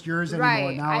 isn't just yours anymore.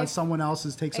 right, Now it's someone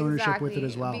else's takes ownership with it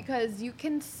as well. Because you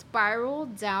can spiral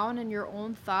down in your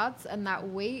own thoughts and that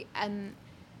weight. And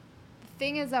the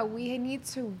thing is that we need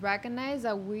to recognize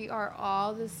that we are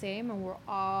all the same, and we're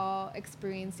all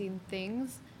experiencing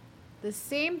things, the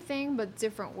same thing, but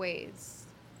different ways.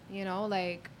 You know,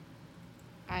 like,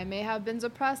 I may have been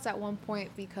depressed at one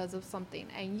point because of something,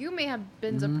 and you may have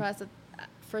been depressed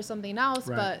for something else,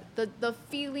 Right. but the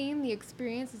feeling, the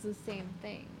experience is the same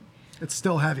thing. It's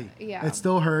still heavy. Yeah. It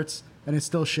still hurts, and it's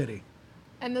still shitty.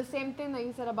 And the same thing that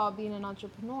you said about being an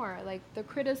entrepreneur, like the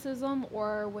criticism,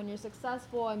 or when you're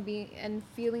successful and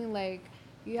feeling like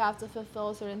you have to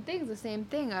fulfill certain things, the same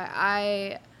thing.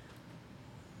 I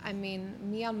mean,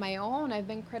 me on my own, I've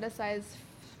been criticized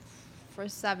for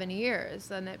 7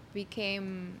 years, and it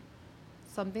became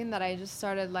something that I just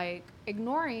started like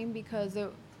ignoring, because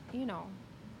it, you know,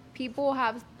 people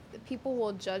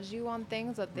will judge you on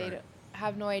things that they Right.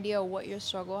 have no idea what your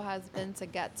struggle has been to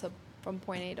get to from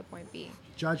point A to point B.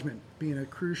 Judgment being a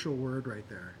crucial word right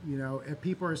there. You know, if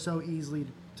people are so easily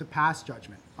to pass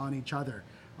judgment on each other,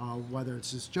 whether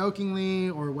it's just jokingly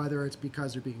or whether it's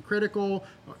because they're being critical,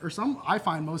 or I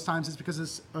find most times it's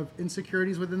because of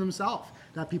insecurities within themselves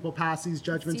that people pass these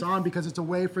judgments on, because it's a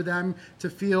way for them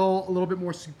to feel a little bit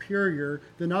more superior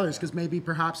than others, because maybe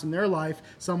perhaps in their life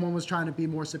someone was trying to be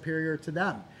more superior to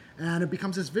them. And it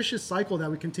becomes this vicious cycle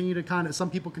that we continue to some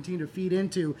people continue to feed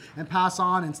into and pass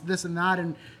on, and this and that.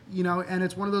 And, you know, and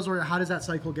it's one of those where, how does that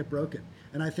cycle get broken?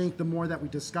 And I think the more that we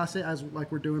discuss it, as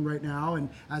like we're doing right now, and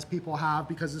as people have,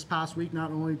 because this past week,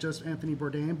 not only just Anthony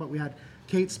Bourdain, but we had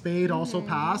Kate Spade also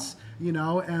pass, you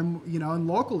know, and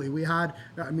locally we had,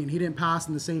 I mean, he didn't pass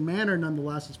in the same manner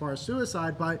nonetheless as far as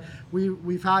suicide, but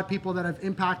we've had people that have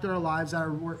impacted our lives that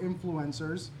were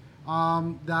influencers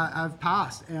that have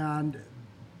passed. And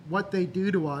what they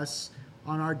do to us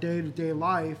on our day-to-day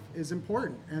life is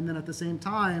important. And then at the same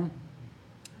time,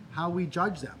 how we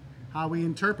judge them, how we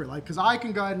interpret. Like, because I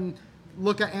can go ahead and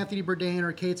look at Anthony Bourdain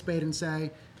or Kate Spade and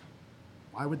say,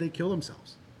 why would they kill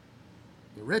themselves?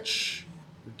 They're rich,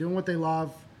 they're doing what they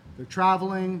love, they're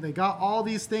traveling, they got all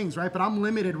these things, right? But I'm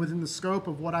limited within the scope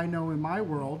of what I know in my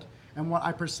world and what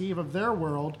I perceive of their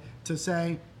world to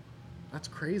say, that's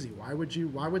crazy. Why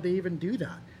would they even do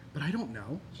that? But I don't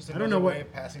know. Just I don't know another what. way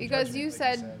of passing Because judgment, you like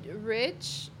said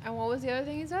rich, and what was the other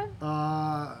thing you said?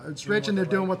 It's Doing rich and what they're they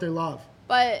doing like. what they love.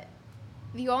 But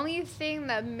the only thing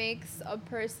that makes a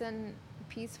person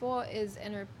peaceful is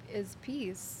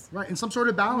peace. Right, in some sort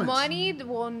of balance. Money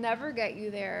will never get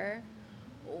you there.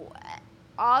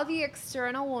 All the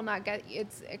external will not get you.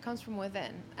 It comes from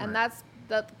within, and Right. that's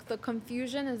the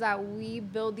confusion is that we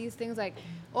build these things like,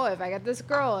 oh, if I get this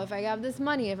girl, if I have this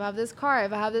money, if I have this car,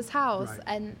 if I have this house,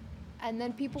 Right. and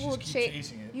then people You will just keep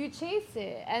chasing it. You chase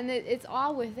it, and it's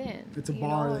all within. It's a you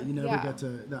bar know? that you never Yeah. get to,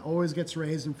 that always gets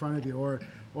raised in front of you. Or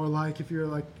like if you're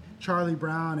like Charlie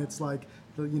Brown, it's like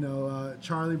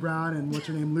Charlie Brown and what's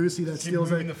her name, Lucy, that Keep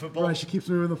steals moving it. the football? Right, she keeps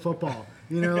moving the football.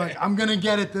 Like, I'm gonna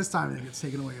get it this time, and it gets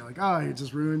taken away. You're like, oh, it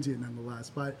just ruins you nonetheless.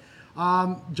 But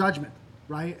judgment,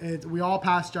 right? We all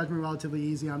pass judgment relatively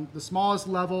easy on the smallest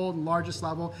level, and largest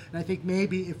level, and I think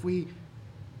maybe if we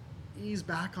ease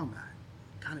back on that,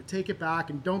 kind of take it back,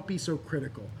 and don't be so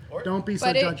critical. Don't be so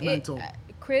judgmental.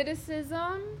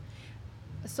 Criticism.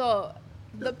 So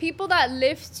the people that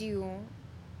lift you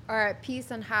are at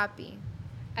peace and happy,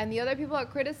 and the other people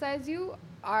that criticize you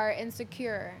are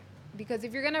insecure. Because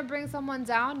if you're gonna bring someone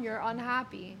down, you're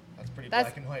unhappy. That's pretty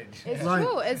black and white. It's Right.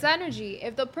 true. It's energy.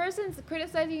 If the person's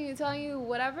criticizing you, telling you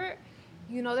whatever,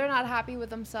 they're not happy with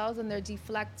themselves and they're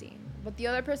deflecting. But the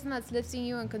other person that's lifting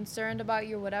you and concerned about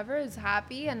your whatever is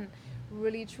happy and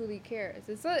really truly cares.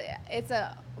 It's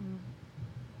a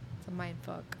mind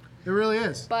fuck. It really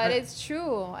is. But it's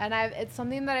true, and it's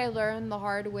something that I learned the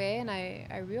hard way, and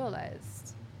I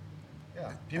realized.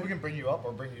 Yeah, people can bring you up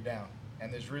or bring you down,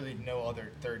 and there's really no other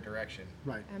third direction.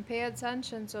 Right. And pay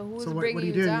attention to who's So bringing what do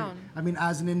you you do? down.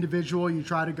 As an individual, you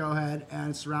try to go ahead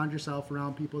and surround yourself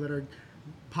around people that are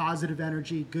positive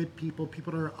energy, good people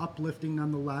that are uplifting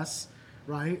nonetheless,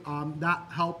 right? That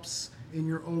helps in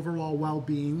your overall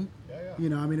well-being.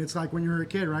 Yeah. It's like when you were a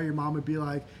kid, right? Your mom would be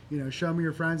like, show me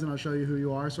your friends and I'll show you who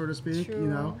you are, so to speak.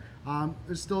 True.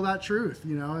 There's still that truth.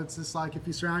 It's just like if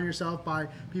you surround yourself by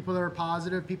people that are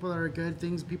positive, people that are good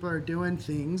things, people that are doing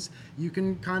things, you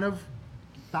can kind of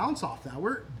bounce off that.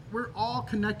 We're all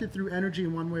connected through energy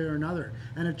in one way or another,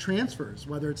 and it transfers,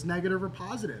 whether it's negative or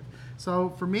positive. So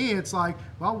for me, it's like,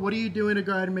 well, what are you doing to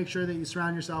go ahead and make sure that you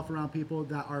surround yourself around people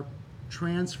that are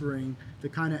transferring the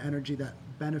kind of energy that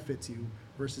benefits you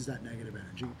versus that negative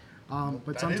energy?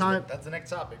 But sometimes that's the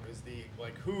next topic, is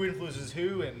who influences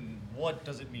who and what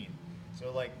does it mean.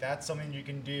 So that's something you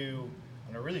can do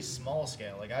on a really small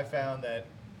scale. I found that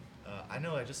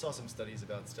I just saw some studies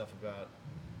about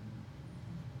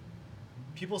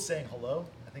people saying hello.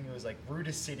 I think it was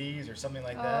rudest cities or something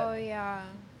like that. Oh yeah.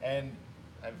 And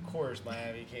of course,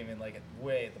 Miami came in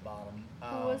way at the bottom.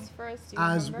 Who was first? Do you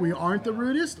as remember? we aren't the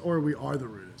rudest, or we are the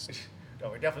rudest. No,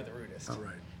 we're definitely the rudest. All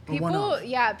right. But one People, of.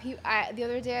 yeah. The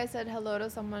other day I said hello to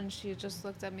someone. She just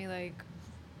looked at me like.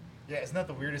 Yeah, isn't that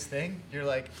the weirdest thing? You're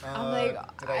like, I'm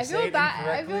like, did I say feel it bad.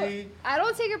 incorrectly? I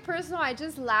don't take it personal. I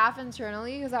just laugh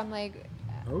internally because I'm like,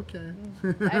 Okay.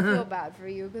 I feel bad for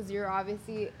you because you're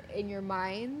obviously in your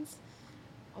minds,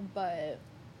 but.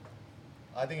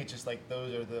 I think it's just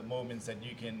those are the moments that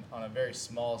you can, on a very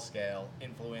small scale,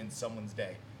 influence someone's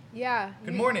day. Yeah.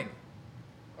 Good morning.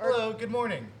 Hello, good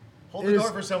morning. Hold the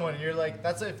door for someone. And you're like,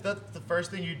 if that's the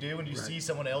first thing you do when you see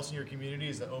someone else in your community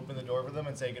is to open the door for them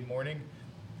and say good morning.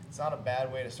 It's not a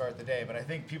bad way to start the day, but I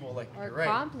think people Or you're right.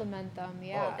 compliment them,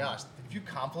 yeah. Oh gosh, if you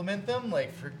compliment them,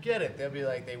 forget it. They'll be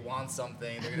like, they want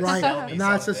something. They're gonna Right, sell me and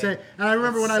that's the something. same. And I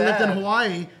remember It's when I lived in sad.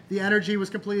 Hawaii, the energy was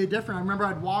completely different. I remember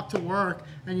I'd walk to work,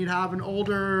 and you'd have an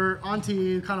older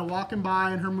auntie kind of walking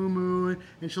by in her moo,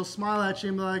 and she'll smile at you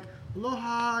and be like,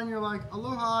 "Aloha," and you're like,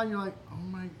 "Aloha," and you're like, "Oh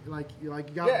my," you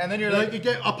got. Yeah, and then you're like- you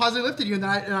get a positive lifted you, and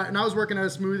then I was working at a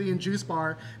smoothie and juice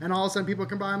bar, and all of a sudden people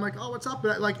come by, I'm like, "Oh, what's up?"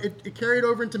 But it carried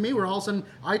over into me, where all of a sudden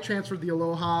I transferred the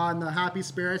aloha and the happy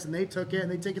spirits, and they took it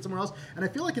and they take it somewhere else, and I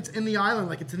feel like it's in the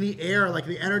island, it's in the air,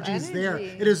 the energy is there.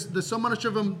 Energy. It is. There's so much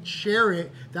of them share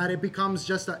it that it becomes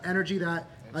just an energy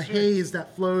a haze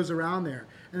that flows around there.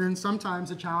 And then sometimes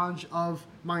the challenge of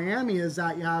Miami is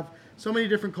that you have so many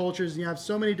different cultures and you have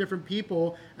so many different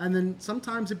people, and then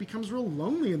sometimes it becomes real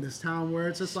lonely in this town where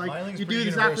it's just Smiling's you do pretty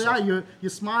exactly universal. that. You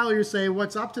smile or you say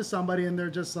what's up to somebody, and they're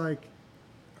just like,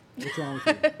 what's wrong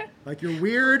with you? You're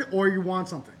weird or you want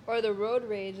something. Or the road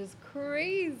rage is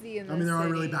crazy in the There are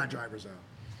city. really bad drivers though,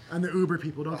 and the Uber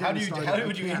people don't. How get me started. how I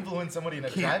would you can't. influence somebody in a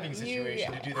Can't. driving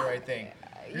situation to do the right thing?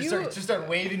 you- Just start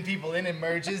waving people in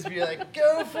merges, be like,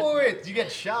 go for it. You get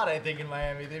shot, I think, in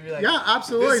Miami. They'd be like, Yeah,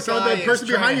 absolutely. "This So guy the is person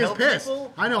trying behind to you is help pissed.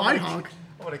 people. I know, I'm I'd gonna- honk.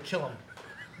 I'm gonna kill him.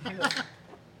 You're like,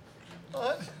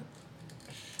 what?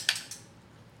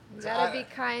 You gotta be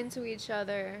kind to each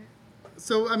other.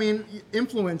 So,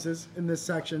 influences in this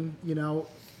section,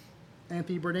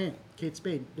 Anthony Bourdain, Kate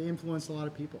Spade, they influenced a lot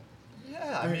of people.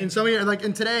 Yeah, And so many,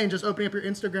 and today, and just opening up your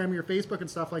Instagram, your Facebook, and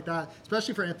stuff like that,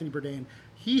 especially for Anthony Bourdain,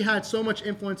 he had so much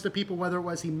influence to people, whether it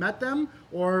was he met them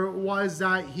or was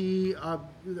that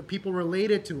the people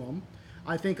related to him.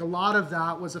 I think a lot of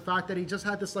that was the fact that he just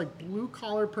had this blue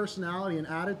collar personality and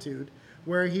attitude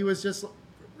where he was just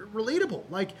relatable.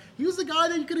 He was the guy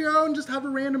that you could go and just have a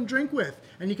random drink with,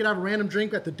 and you could have a random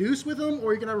drink at the Deuce with him,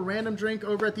 or you could have a random drink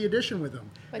over at the Edition with him.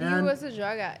 But And he was a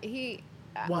drug addict.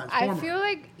 I former. feel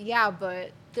like, yeah,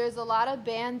 but there's a lot of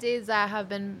Band-Aids that have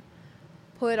been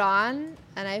put on,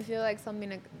 and I feel like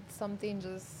something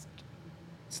just,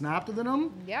 Snapped within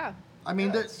him. yeah. I mean,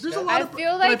 Yeah, there's a I lot of.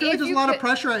 feel but I like feel like if there's a you lot of could-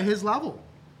 pressure at his level.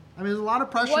 I mean, there's a lot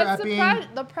of pressure What's at the being.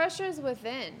 the pressure's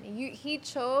within. He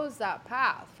chose that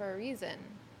path for a reason.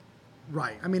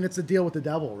 Right. I mean, it's a deal with the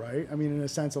devil, right? I mean, in a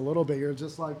sense, a little bit. You're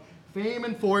just like fame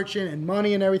and fortune and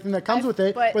money and everything that comes with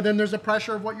it. But then there's a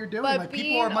pressure of what you're doing. But Like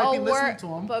being people might be a listening to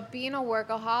him. But being a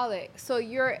workaholic, so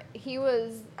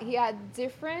he had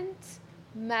different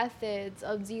methods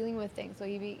of dealing with things. So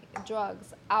he'd be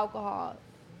drugs, alcohol,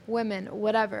 women,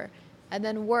 whatever, and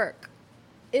then work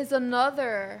is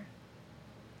another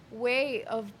way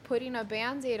of putting a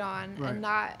band-aid on. Right. And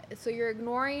not, so you're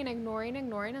ignoring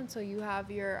until you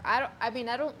have your, I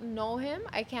don't know him,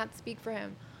 I can't speak for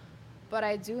him, but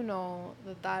I do know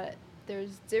that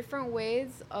there's different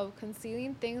ways of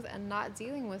concealing things and not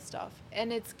dealing with stuff,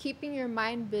 and it's keeping your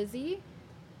mind busy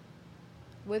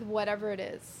with whatever it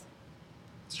is.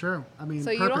 It's true. I mean,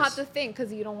 So you don't have purpose. to think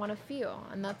because you don't want to feel,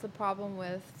 and that's the problem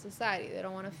with society. They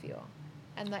don't want to feel,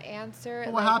 and the answer.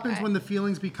 Well, what happens when the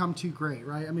feelings become too great,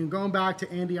 right? I mean, going back to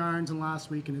Andy Irons and last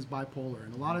week and his bipolar,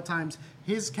 and a lot of times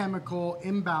his chemical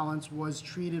imbalance was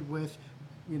treated with,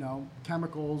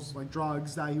 chemicals like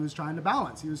drugs that he was trying to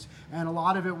balance. And a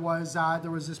lot of it was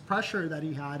there was this pressure that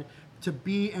he had to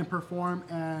be and perform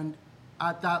and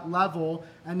at that level,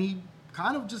 and he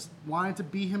kind of just wanted to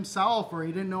be himself, or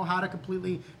he didn't know how to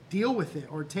completely deal with it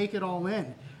or take it all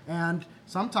in. And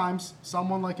sometimes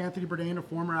someone like Anthony Bourdain, a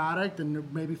former addict,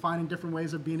 and maybe finding different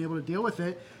ways of being able to deal with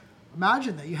it,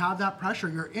 imagine that you have that pressure.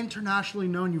 You're internationally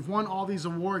known. You've won all these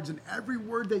awards, and every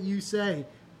word that you say,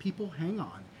 people hang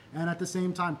on. And at the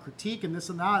same time, critique and this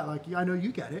and that. Like, I know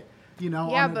you get it, Yeah,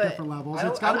 on the but different levels. I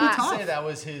It's got to be wouldn't tough. say that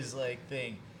was his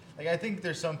thing. Like, I think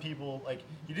there's some people, like,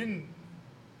 you didn't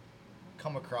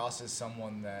come across as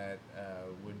someone that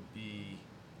would be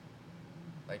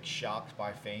like shocked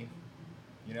by fame.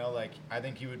 Like, I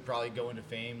think he would probably go into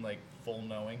fame like full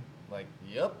knowing, like,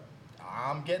 yep,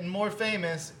 I'm getting more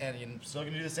famous, and I'm still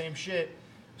gonna do the same shit.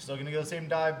 I'm still gonna go to the same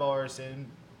dive bars and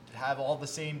have all the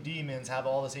same demons, have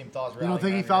all the same thoughts. You don't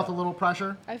think he felt a little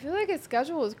pressure? I feel like his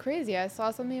schedule was crazy. I saw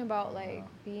something about like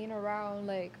being around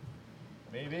like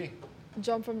Maybe.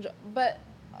 but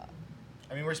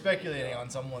I mean, we're speculating on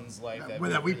someone's life that We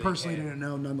really personally can't. didn't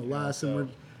know nonetheless. Yeah,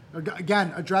 And we're,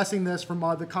 again, addressing this from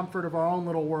the comfort of our own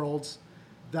little worlds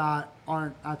that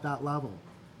aren't at that level,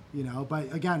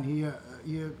 But again, he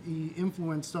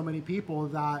influenced so many people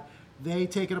that they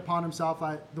take it upon himself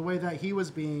that the way that he was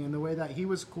being and the way that he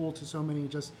was cool to so many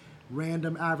just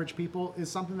random average people is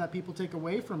something that people take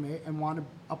away from it and want to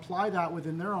apply that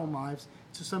within their own lives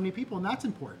to so many people, and that's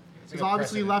important. It's Because like a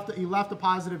obviously precedent. he left a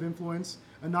positive influence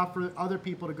enough for other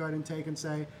people to go ahead and take and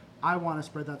say, I want to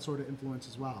spread that sort of influence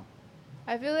as well.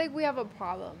 I feel like we have a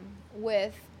problem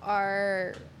with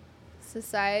our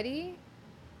society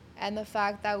and the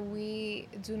fact that we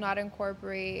do not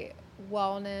incorporate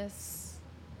wellness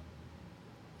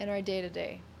in our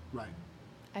day-to-day. Right.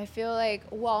 I feel like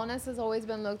wellness has always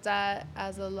been looked at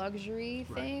as a luxury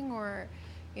Right. thing, or,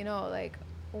 like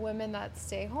women that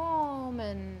stay home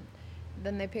and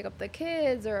then they pick up the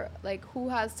kids, or like who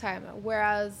has time.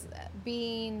 Whereas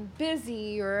being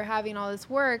busy or having all this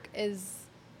work is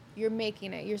you're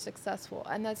making it, you're successful.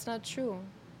 And that's not true.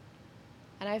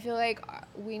 And I feel like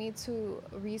we need to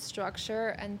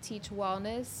restructure and teach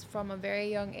wellness from a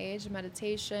very young age,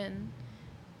 meditation,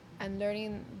 and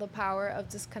learning the power of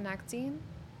disconnecting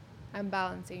and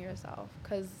balancing yourself.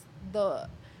 Because the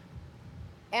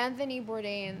Anthony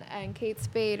Bourdain and Kate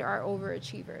Spade are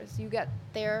overachievers. You get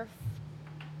there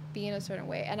being a certain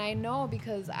way. And I know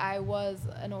because I was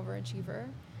an overachiever,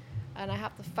 and I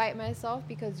have to fight myself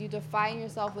because you define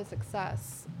yourself with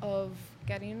success of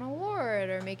getting an award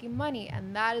or making money,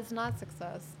 and that is not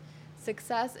success.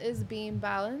 Success is being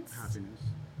balanced Happiness.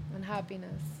 and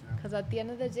happiness. Yeah. Because at the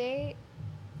end of the day,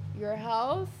 your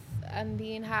health and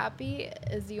being happy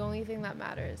is the only thing that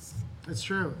matters. It's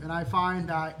true. And I find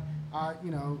that,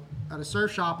 at a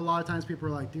surf shop, a lot of times people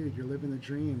are like, dude, you're living the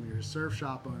dream. You're a surf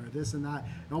shop owner, this and that.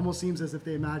 It almost seems as if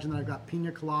they imagine that I've got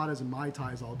pina coladas and Mai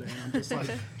Tais all day. And I'm just like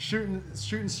shooting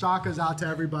shakas out to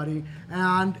everybody.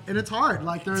 And it's hard.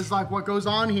 Like, there's like what goes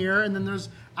on here, and then there's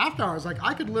after hours. Like,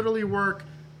 I could literally work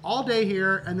all day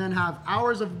here and then have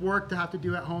hours of work to have to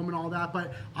do at home and all that.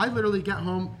 But I literally get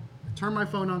home, turn my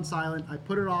phone on silent, I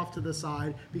put it off to the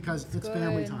side because it's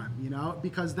family good. time,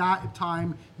 because that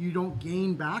time you don't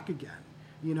gain back again,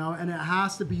 and it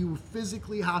has to be, you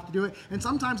physically have to do it. And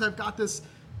sometimes I've got this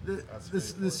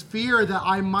fear that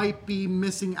I might be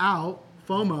missing out,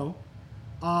 FOMO,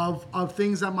 of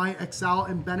things that might excel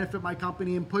and benefit my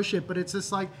company and push it. But it's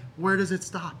just like, where does it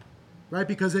stop? right?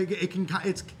 Because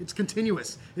it's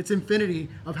continuous. It's infinity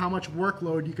of how much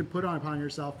workload you can put upon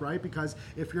yourself, right? Because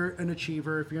if you're an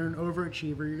achiever, if you're an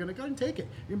overachiever, you're going to go and take it.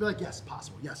 You're going to be like, yes,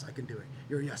 possible. Yes, I can do it.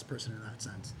 You're a yes person in that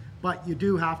sense. But you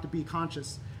do have to be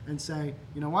conscious and say,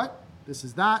 you know what? This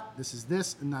is that, this is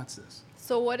this, and that's this.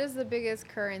 So what is the biggest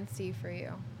currency for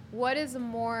you? What has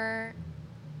more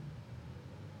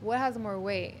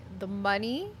weight? The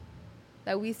money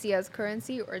that we see as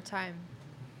currency or time?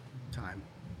 Time.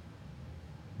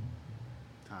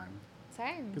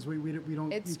 Time. Because we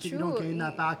don't It's you don't true. gain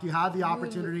that back. You have the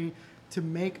opportunity to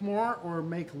make more or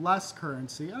make less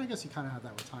currency. And I guess you kind of have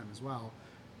that with time as well.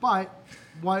 But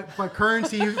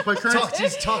currency. He's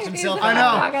talked himself I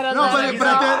out. know.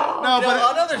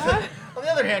 On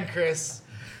the other hand, Chris,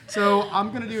 So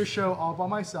I'm gonna do a show all by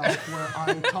myself where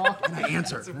I talk and I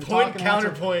answer. it's a And I point talk and answer.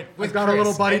 counterpoint with We've got Chris a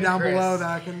little buddy and down Chris. below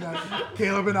that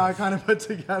Caleb and I kind of put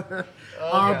together.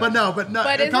 Okay. But no. But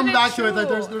It comes isn't back it to it that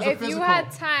there's true? a If physical. you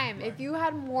had time, if you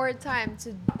had more time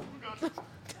to,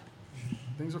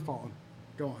 Things are falling.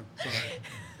 Go on. Sorry.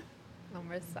 no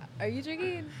more stuff. Are you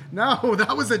drinking? No,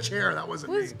 that was a chair. That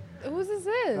wasn't me. Whose is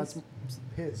That's this?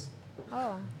 his.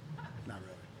 Oh. Not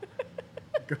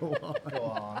really. Go on. Go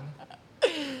on.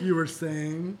 You were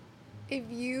saying. If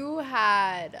you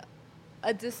had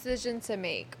a decision to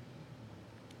make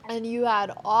and you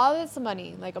had all this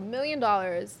money, like $1 million,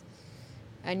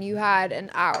 and you had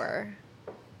an hour,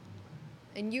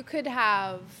 and you could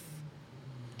have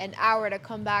an hour to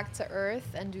come back to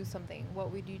Earth and do something,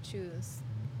 what would you choose?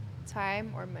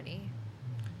 Time or money?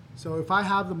 So if I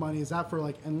have the money, is that for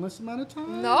like endless amount of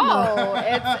time? No,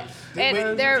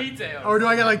 they're. Details. Or do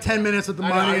I get like 10 minutes with the I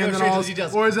know, money I go and then straight to all, the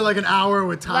details. or is it like an hour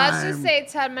with time? Let's just say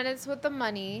 10 minutes with the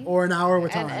money. Or an hour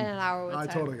with time. And an hour with I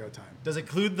time. totally go time. Does it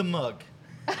include the mug?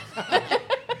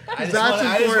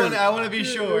 That's important. I want to be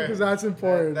sure. Because that's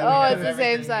important. That- Oh, we it's have the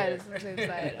same everything side. here. It's the same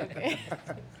side. Okay.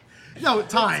 No,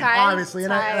 time, Time- obviously.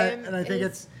 And I think is-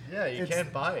 it's. Yeah, you it's-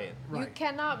 can't buy it. You Right.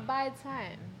 cannot buy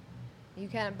time. You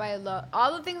can't buy love.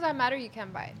 All the things that matter, you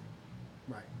can buy.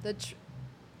 Right.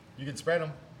 You can spread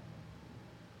them.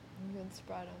 You can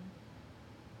spread them.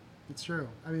 It's true.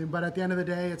 I mean, but at the end of the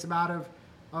day, it's a matter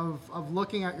of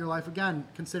looking at your life again,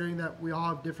 considering that we all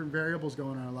have different variables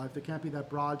going on in our life. There can't be that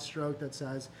broad stroke that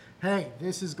says, hey,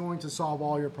 this is going to solve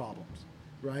all your problems,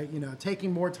 right? You know,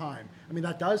 taking more time. I mean,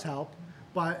 that does help,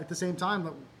 but at the same time,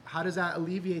 how does that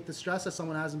alleviate the stress that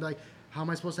someone has and be like, how am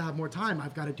I supposed to have more time?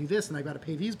 I've got to do this and I've got to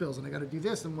pay these bills and I got to do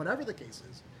this and whatever the case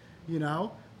is, you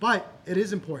know? But it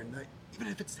is important that even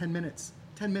if it's 10 minutes,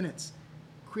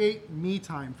 create me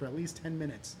time for at least 10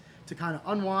 minutes to kind of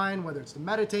unwind, whether it's to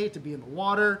meditate, to be in the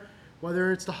water,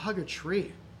 whether it's to hug a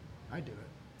tree. I do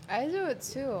it. I do it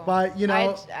too. But, you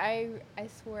know- I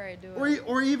swear I do it.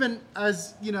 Or even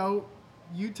as, you know,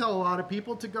 you tell a lot of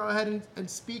people to go ahead and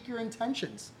speak your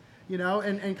intentions, you know,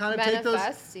 and kind of take those.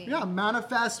 Manifesting. Yeah,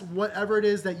 manifest whatever it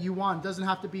is that you want. It doesn't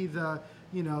have to be the,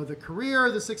 you know, the career,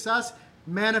 the success.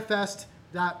 Manifest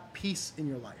that peace in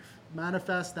your life.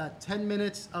 Manifest that 10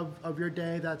 minutes of your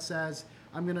day that says,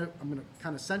 I'm gonna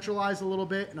kind of centralize a little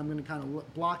bit and I'm gonna kind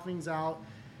of block things out,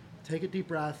 take a deep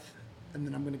breath, and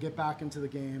then I'm gonna get back into the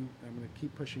game and I'm gonna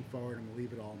keep pushing forward and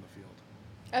leave it all in the field.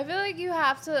 I feel like you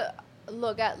have to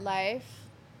look at life,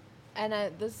 and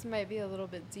this might be a little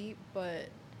bit deep, but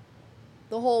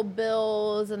the whole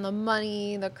bills and the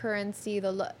money, the currency,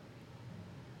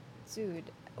 dude,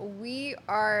 we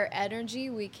are energy.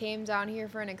 We came down here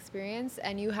for an experience,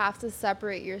 and you have to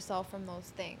separate yourself from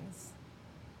those things.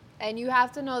 And you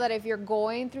have to know that if you're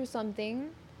going through something,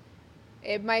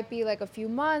 it might be like a few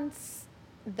months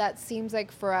that seems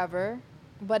like forever,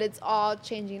 but it's all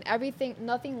changing. Everything,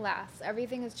 nothing lasts.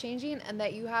 Everything is changing, and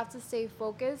that you have to stay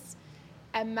focused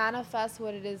and manifest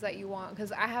what it is that you want.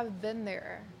 Because I have been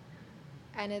there,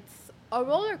 and it's a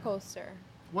roller coaster.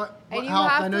 What And you helped?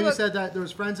 have I know to you look- said that there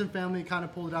was friends and family kind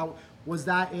of pulled it out. Was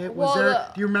that it? Well, Was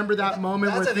there? Do you remember that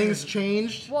moment that's where the thing things is-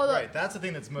 changed? Well, Right, that's the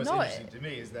thing that's most No, interesting to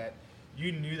me is that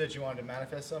you knew that you wanted to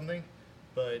manifest something,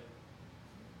 but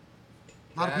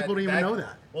A lot of people don't even know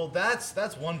that. Well, that's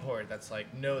one part that's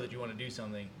like know that you want to do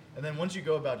something, and then once you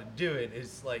go about to do it,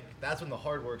 it's like that's when the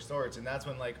hard work starts, and that's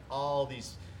when like all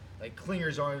these like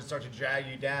clingers are and start to drag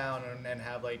you down and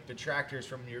have like detractors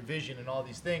from your vision and all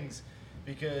these things,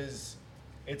 because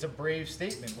it's a brave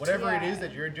statement. Whatever it is Yeah.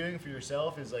 that you're doing for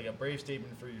yourself is like a brave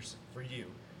statement for you,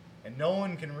 and no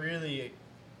one can really,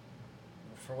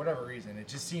 for whatever reason, it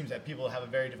just seems that people have a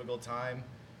very difficult time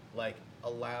like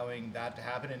allowing that to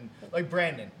happen. And like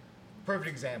Brandon, perfect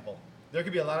example. There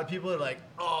could be a lot of people that are like,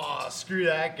 oh, screw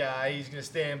that guy, he's gonna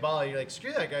stay in Bali. You're like,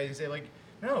 screw that guy. You say like,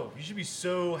 No, you should be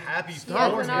so happy. He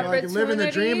has for an him. Like living the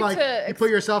dream, like to you put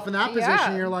yourself in that position, Yeah.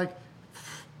 and you're like,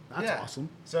 that's Yeah. awesome.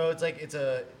 So it's like it's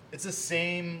the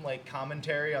same like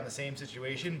commentary on the same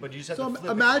situation, but you just have So to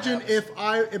flip imagine it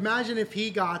and imagine if he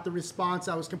got the response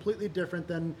that was completely different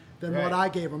than what Right. I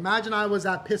gave him. Imagine I was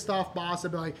that pissed off boss.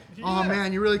 I'd be like, oh Yeah.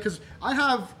 man, you really, because I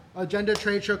have Agenda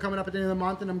trade show coming up at the end of the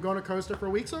month, and I'm going to Costa for a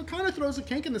week, so it kind of throws a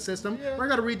kink in the system. Yeah. Where I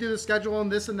got to redo the schedule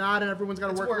and this and that, and everyone's got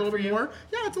to It's work a work little for bit you. more.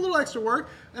 Yeah, it's a little extra work,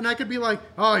 and I could be like,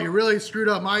 oh, you really screwed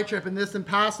up my trip and this and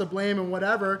pass the blame and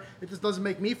whatever. It just doesn't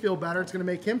make me feel better. It's going to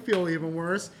make him feel even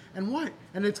worse. And what?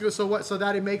 And it's so what? So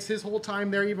that it makes his whole time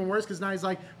there even worse because now he's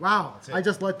like, wow, That's it. I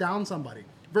just let down somebody.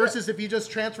 Versus if you just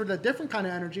transferred a different kind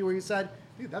of energy where you said,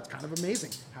 dude, that's kind of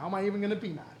amazing. How am I even going to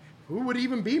be mad? Who would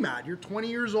even be mad? You're 20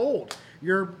 years old.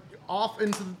 You're off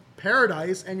into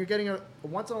paradise and you're getting a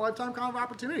once-in-a-lifetime kind of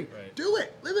opportunity. Right. Do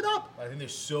it. Live it up. I think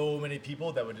there's so many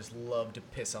people that would just love to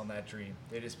piss on that dream.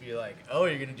 They'd just be like, oh,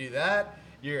 you're going to do that?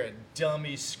 You're a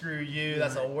dummy. Screw you.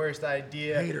 That's the worst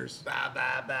idea. Haters. Bah,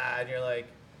 bah, bah. And you're like,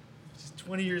 he's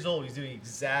 20 years old. He's doing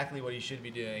exactly what he should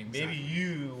be doing. Maybe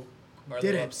you are a Did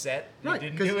little it. upset that Right, you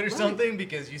didn't 'cause- do it or right. something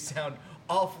because you sound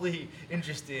awfully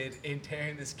interested in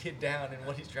tearing this kid down and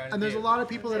what he's trying to And do. there's a lot of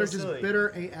people that So are just silly. bitter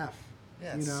AF.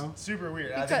 Yeah, you it's know? super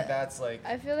weird. I Because think that's like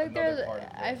I feel like another part of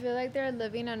it. I feel like they're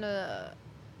living in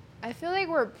I feel like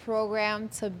we're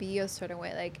programmed to be a certain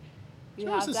way. Like you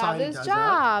Sure, have to have society this does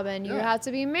job, that. and you Yeah. have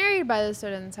to be married by a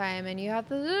certain time, and you have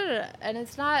to, and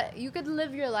it's not. You could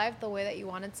live your life the way that you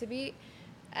want it to be,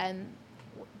 and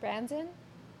Brandon.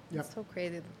 Yep. It's so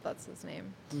crazy that that's his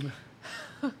name.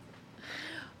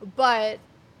 But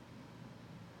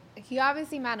he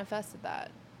obviously manifested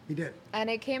that. He did. And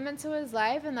it came into his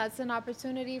life, and that's an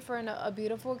opportunity for a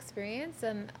beautiful experience.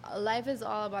 And life is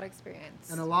all about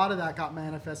experience. And a lot of that got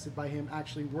manifested by him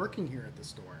actually working here at the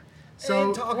store. So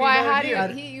And talking Why? about How it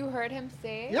do here. you heard him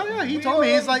say? yeah, he We told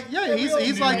me all- he's like, yeah, we all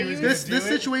he's knew like he was this gonna do it.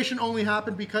 situation only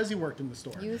happened because he worked in the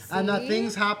store, You and that see?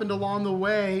 things happened along the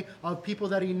way of people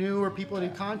that he knew or people that he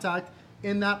contacted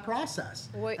in that process.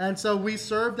 Wait. And so we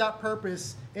served that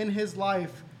purpose in his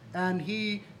life, and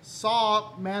he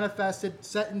saw manifested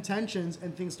set intentions,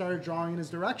 and things started drawing in his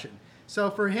direction.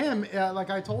 So for him, like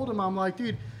I told him, I'm like,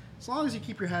 dude, as long as you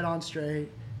keep your head on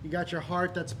straight, you got your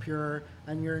heart that's pure,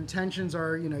 and your intentions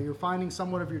are, you're finding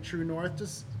somewhat of your true north,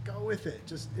 just go with it.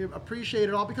 Just appreciate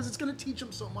it all, because it's going to teach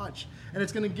him so much, and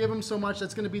it's going to give him so much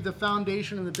that's going to be the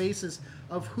foundation and the basis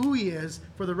of who he is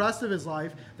for the rest of his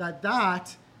life,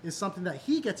 that is something that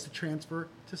he gets to transfer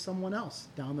to someone else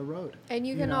down the road. And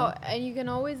you know? can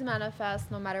always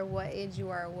manifest no matter what age you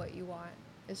are or what you want.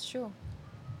 It's true.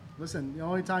 Listen, the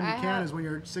only time you I can have- is when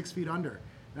you're 6 feet under.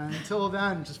 And until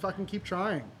then, just fucking keep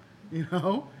trying.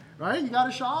 Right? You got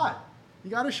a shot. You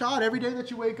got a shot every day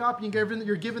that you wake up.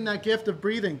 You're given that gift of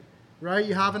breathing, right?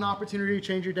 You have an opportunity to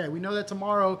change your day. We know that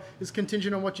tomorrow is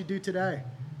contingent on what you do today.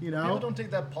 People don't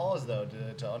take that pause though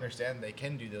to understand they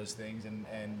can do those things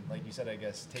and like you said, I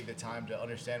guess take the time to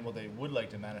understand what they would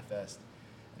like to manifest.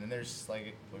 And then there's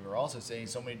like we were also saying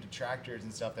so many detractors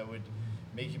and stuff that would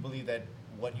make you believe that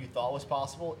what you thought was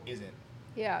possible isn't.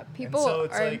 Yeah, people so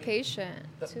it's are like impatient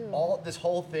too. All this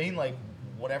whole thing, like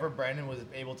whatever Brandon was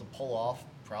able to pull off,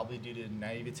 probably due to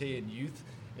naivete and youth,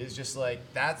 is just like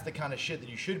that's the kind of shit that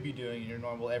you should be doing in your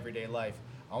normal everyday life.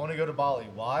 I want to go to Bali.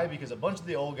 Why? Because a bunch of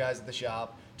the old guys at the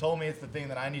shop told me it's the thing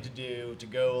that I need to do to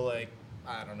go, like,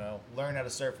 I don't know, learn how to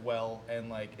surf well, and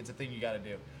like it's a thing you got to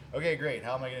do. Okay, great.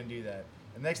 How am I going to do that?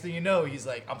 And next thing you know, he's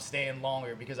like, I'm staying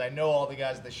longer because I know all the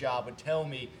guys at the shop would tell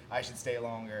me I should stay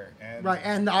longer. And Right,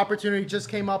 and the opportunity just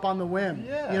came up on the whim.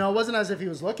 Yeah. It wasn't as if he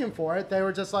was looking for it. They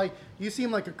were just like, you seem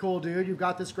like a cool dude. You've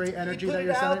got this great energy he put that it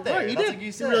you're out sending. there. Right, he That's did. like you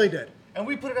He said. really did. And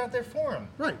we put it out there for him.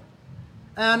 Right.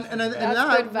 And That's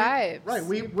that, good vibes. Right,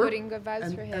 You're putting good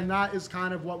vibes for him. And that is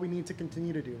kind of what we need to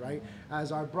continue to do, right?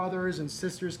 As our brothers and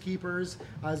sisters keepers,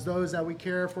 as those that we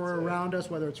care for around us,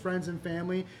 whether it's friends and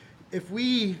family, if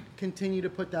we continue to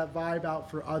put that vibe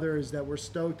out for others that we're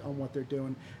stoked on what they're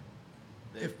doing,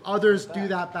 if others do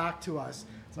that back to us,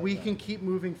 we can keep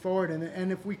moving forward.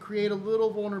 And if we create a little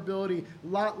vulnerability, a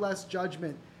lot less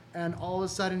judgment, and all of a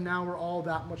sudden now we're all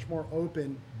that much more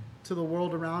open to the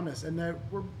world around us, and that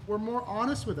we're more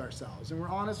honest with ourselves, and we're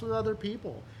honest with other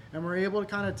people, and we're able to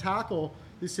kind of tackle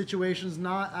these situations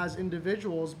not as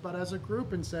individuals but as a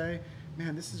group and say,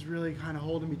 man, this is really kind of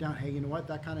holding me down. Hey, you know what?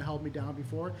 That kind of held me down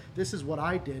before. This is what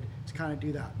I did to kind of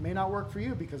do that. May not work for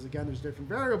you because, again, there's different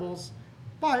variables,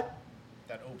 but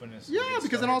That openness. yeah, gets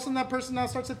because then all of a started. sudden that person now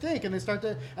starts to think, and they start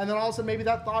to, and then all of a sudden maybe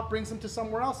that thought brings them to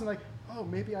somewhere else, and like, oh,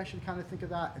 maybe I should kind of think of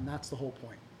that, and that's the whole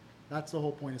point. That's the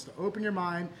whole point, is to open your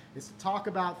mind, is to talk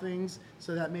about things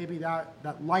so that maybe that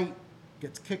light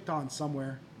gets kicked on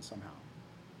somewhere and somehow.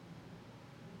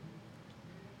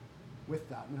 With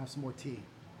that, I'm going to have some more tea.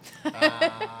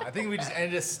 I think we just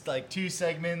ended this like two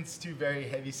very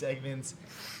heavy segments.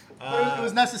 But it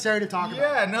was necessary to talk about.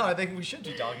 Yeah, no, I think we should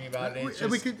be talking about it.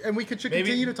 And we should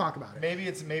continue to talk about it. Maybe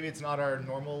it's not our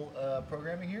normal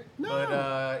programming here, No.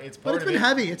 but it's But part it's of been it.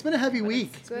 heavy. It's been a heavy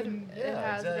week. It's good. Yeah, It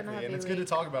has exactly. been a heavy And it's week. good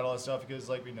to talk about all this stuff because,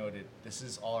 like we noted, this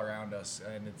is all around us,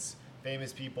 and it's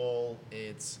famous people.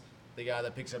 It's the guy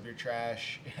that picks up your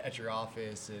trash at your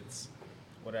office. It's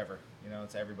whatever,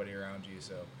 it's everybody around you.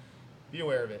 So be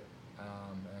aware of it,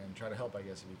 and try to help, I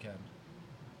guess, if you can.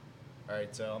 All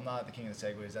right, so I'm not the king of the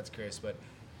segues. That's Chris, but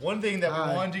one thing that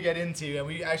we wanted to get into, and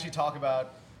we actually talk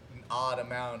about an odd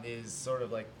amount, is sort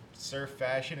of like surf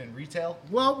fashion and retail.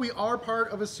 Well, we are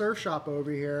part of a surf shop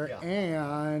over here, Yeah.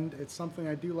 and it's something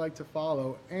I do like to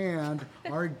follow. And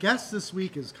our guest this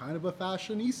week is kind of a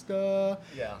fashionista.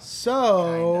 Yeah.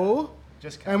 So,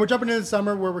 Just and we're jumping into the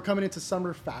summer where we're coming into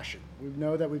summer fashion. We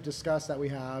know that we've discussed that we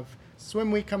have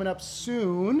swim week coming up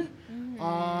soon.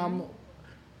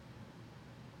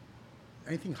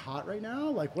 Anything hot right now?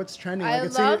 Like, what's trending? I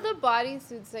Like, love the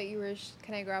bodysuits that you were.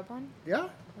 Can I grab one? Yeah.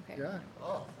 Okay. Yeah.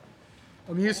 Oh.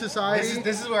 Amuse Society.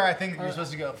 This is where I think you're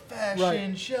supposed to go. Fashion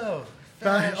right. show. Fa-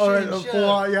 Fashion oh, show. full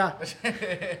on, yeah.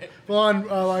 Full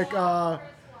on,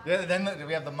 Yeah, then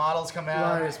we have the models coming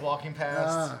out, Right. just walking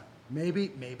past.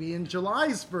 maybe in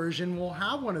July's version we'll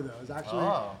have one of those. Actually,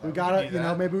 we we gotta, can do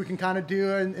that. maybe we can kind of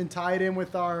do and tie it in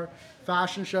with our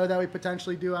fashion show that we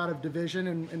potentially do out of Division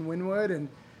in Wynwood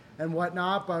and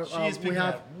whatnot. But She's we picking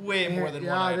have out way more than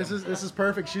yeah, one this item. is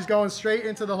perfect. She's going straight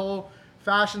into the whole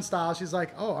fashion style. She's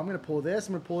like, oh, I'm gonna pull this.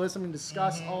 I'm gonna pull this. I'm gonna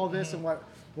discuss all this and what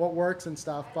works and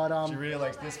stuff. But She really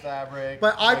likes this fabric.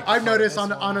 But I like the I've cut of noticed this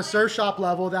on one. a surf shop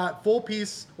level that full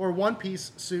piece or one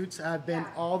piece suits have been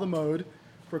all the mode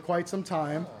for quite some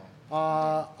time.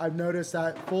 I've noticed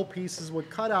that full pieces with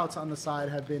cutouts on the side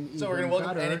have been So we're even gonna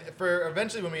welcome better. Annie for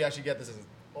eventually when we actually get this as an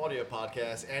audio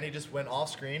podcast. Annie just went off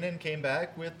screen and came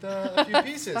back with a few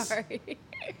pieces. Sorry.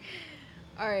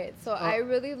 All right, so I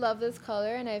really love this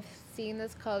color, and I've seen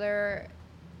this color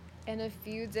in a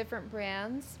few different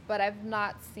brands, but I've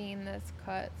not seen this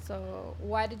cut. So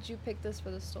why did you pick this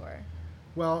for the store?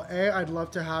 Well, I'd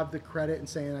love to have the credit in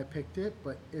saying I picked it,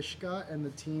 but Ishka and the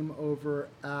team over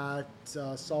at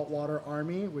Saltwater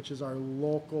Army, which is our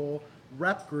local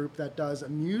rep group that does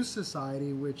Amuse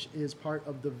Society, which is part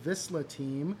of the Visla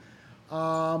team,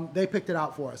 they picked it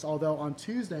out for us. Although on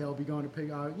Tuesday I'll be going to pick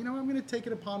out, I'm going to take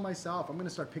it upon myself. I'm going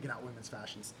to start picking out women's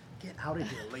fashions. Get out of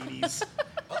here, ladies.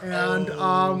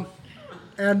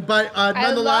 But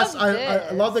nonetheless,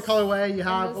 I love the colorway you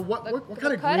have. this- What the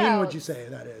kind of green would you cutouts. say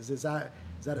that is? Is that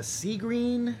a sea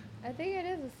green? I think it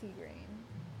is a sea green.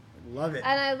 Love it.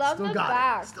 And I love Still the got it.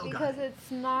 back Still got because it.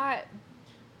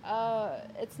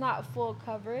 it's not full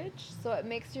coverage, so it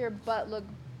makes your butt look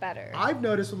better. I've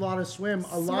noticed with a lot of swim,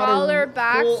 a Smaller lot of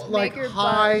backs full, make like your butt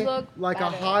high, look like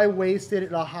a better. high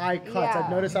waisted, a high cuts. Yeah. I've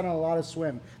noticed that on a lot of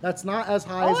swim. That's not as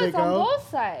high Oh, as they it's on go. both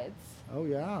sides. Oh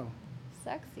yeah,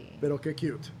 Sexy. but it'll get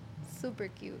cute. Super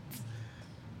cute.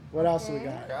 What else do we Okay.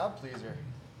 got? Crowd pleaser.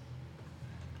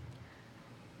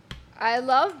 I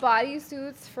love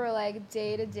bodysuits for like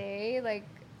day to day. Like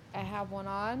I have one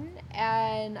on,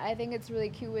 and I think it's really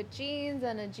cute with jeans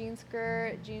and a jean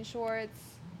skirt, jean shorts,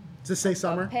 Does this say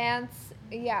summer? pants.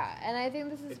 Yeah, and I think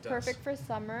this is It does. perfect for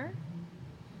summer.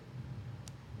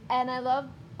 And I love.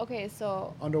 Okay,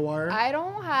 so Underwire. I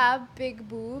don't have big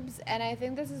boobs, and I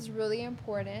think this is really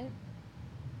important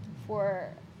for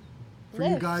For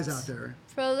you guys lifts. out there.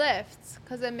 For lifts,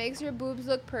 because it makes your boobs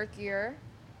look perkier.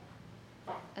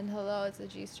 And hello, it's a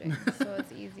G-string, so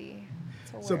it's easy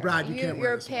to wear. So, Brad, you can't wear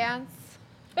your this one. pants.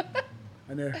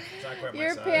 I know. It's not quite my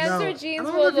Your size. pants No, or jeans I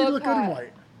don't will know if you look look good in hot.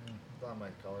 white. It's not my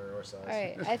color or size. All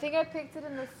right, I think I picked it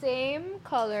in the same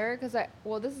color because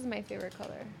this is my favorite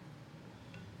color.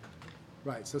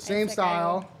 Right. So same like I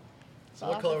style. So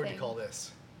what Love color the would you thing. call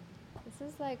this? This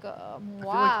is like a like-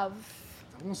 mauve,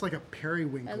 Almost like a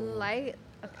periwinkle.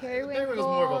 a periwinkle's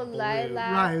more of a periwinkle, blue.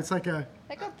 lilac, Right. It's like a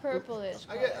like a purplish.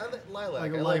 I color. like lilac.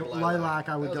 like a I like lilac.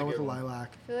 I would That was go a with good a one.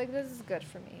 lilac. I feel like this is good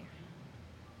for me.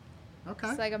 Okay.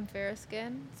 It's like I'm fair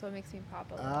skinned, so it makes me pop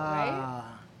a little, right?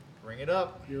 Ah, Bring it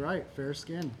up. you're right. Fair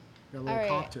skin. Got a little All right.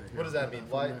 pop to it. What does here. that mean? From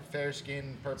White, the- fair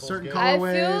skin, purple. Certain good? color.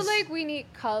 I feel colorways. like we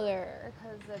need color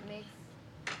because it makes.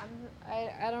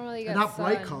 I don't really get And not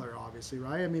bright sun. color, obviously,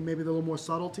 right? I mean, maybe a little more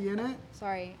subtlety in it.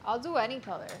 Sorry, I'll do any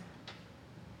color.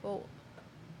 Well,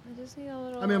 I just need a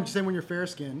little. I mean, I'm just saying when you're fair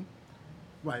skin.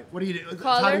 Right. What do you do? How do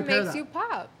Color you pair makes that? you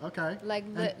pop. Okay. Like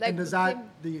and does the that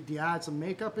same- do you add some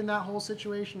makeup in that whole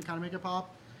situation to kind of make it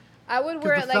pop? I would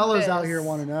wear Because it the like fellas this. out here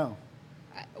want to know.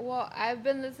 Well, I've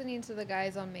been listening to the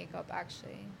guys on makeup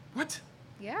actually. What?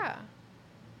 Yeah,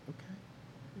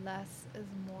 Okay. less is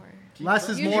more. Less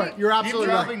is Usually- more. You're Keep absolutely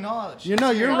dropping right. knowledge. You're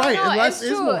No, right. no, Less it's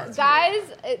is true. more. Guys,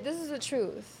 this is the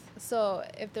truth. So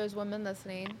if there's women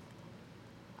listening,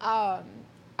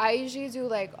 I usually do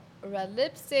like red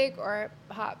lipstick or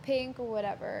hot pink or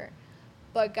whatever.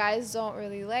 But guys don't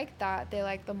really like that. They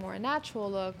like the more natural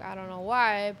look. I don't know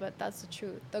why, but that's the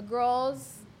truth. The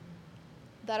girls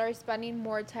that are spending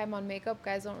more time on makeup,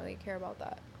 guys don't really care about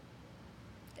that.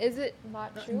 Is it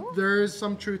not true? There is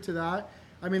some truth to that.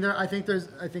 I mean, I think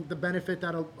the benefit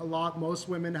that most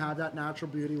women have that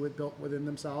natural beauty built within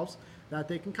themselves, that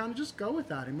they can kind of just go with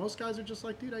that. And most guys are just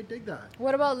like, dude, I dig that.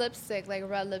 What about lipstick, like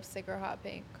red lipstick or hot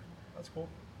pink? That's cool.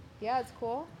 Yeah, it's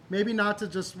cool. Maybe not to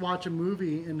just watch a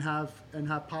movie and have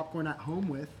popcorn at home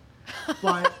with,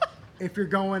 but if you're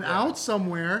going out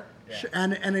somewhere, Yeah.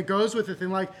 and it goes with the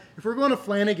thing, like if we're going to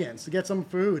Flanagan's to get some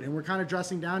food and we're kind of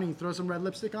dressing down and you throw some red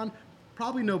lipstick on,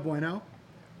 probably no bueno.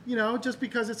 You know, just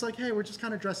because it's like, hey, we're just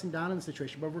kind of dressing down in the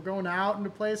situation. But if we're going out in a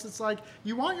place, it's like,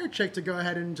 you want your chick to go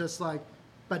ahead and just like,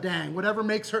 badang, whatever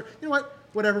makes her, you know what?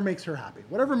 Whatever makes her happy.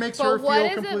 Whatever makes her But what feel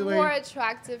is completely. it more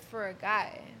attractive for a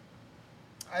guy?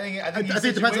 I think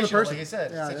it depends on the person. Like you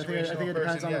said, yeah, I think it situational depends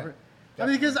person, on yeah. the person. I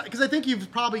mean, because I think you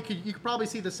could probably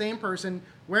see the same person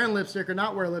wearing lipstick or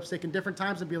not wearing lipstick in different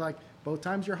times and be like, both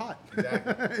times you're hot.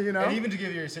 Exactly. You know? And even to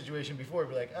give you a situation before,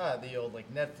 be like, the old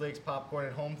like Netflix popcorn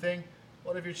at home thing.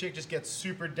 What if your chick just gets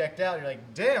super decked out? You're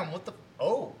like, damn, what the?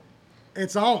 Oh,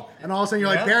 It's on, and all of a sudden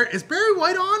you're Yeah. like, is Barry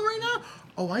White on right now?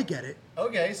 Oh, I get it.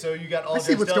 okay. So you got all. I see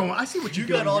dressed what's up. going on. I see what you you're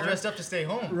got doing all here. dressed up to stay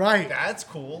home. Right. That's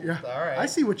cool. Yeah. All right. I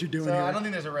see what you're doing So here. I don't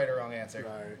think there's a right or wrong answer.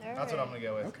 Right. That's what I'm gonna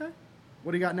go with. Okay.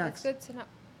 What do you got That's next? good to know.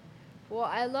 Well,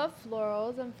 I love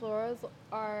florals, and florals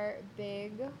are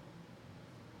big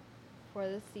for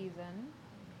the season.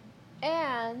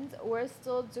 And we're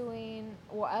still doing.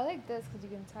 Well, I like this because you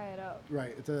can tie it up.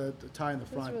 Right. It's a tie in the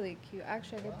This front. is really cute.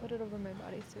 Actually, I can put it over my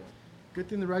bodysuit. Good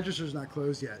thing the register's not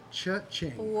closed yet.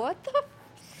 Cha-ching. What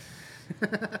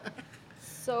the?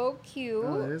 So cute.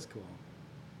 Oh, that is cool.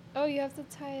 Oh, you have to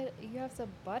tie it. You have to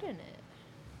button it.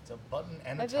 It's a button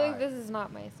and a I tie. feel like this is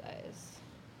not my size.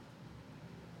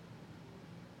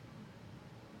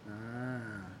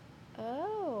 Ah.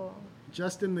 Oh.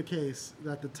 Just in the case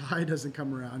that the tie doesn't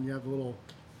come around, you have a little,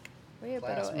 Oye,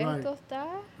 Clasp. pero Right. esto está.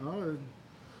 oh,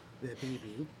 the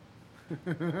baby.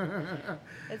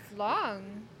 It's long.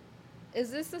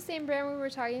 Is this the same brand we were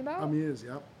talking about? Muse,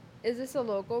 yep. Is this a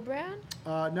local brand?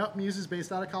 No, Muse is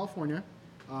based out of California.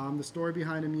 The story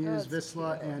behind Muse, that's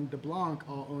Vissla, cute. and DeBlanc,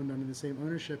 all owned under the same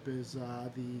ownership, is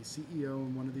the CEO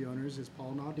and one of the owners is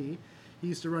Paul Naudi. He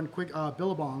used to run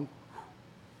Billabong.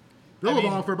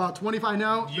 Billabong mean, for about 25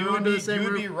 now. You they're would, under be, the same you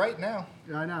would roof. be right now.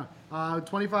 Yeah, I know.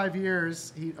 25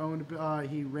 years he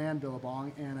ran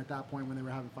Billabong, and at that point when they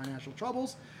were having financial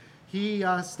troubles, he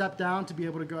stepped down to be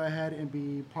able to go ahead and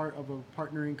be part of a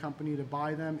partnering company to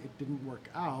buy them. It didn't work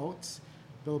out.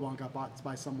 Billabong got bought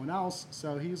by someone else,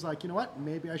 so he's like, you know what?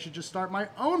 Maybe I should just start my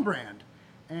own brand.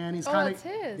 And he's Oh, kind it's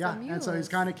his, yeah, and so he's Muse.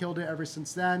 kind of killed it ever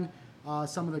since then.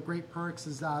 Some of the great perks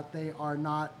is that they are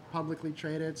not publicly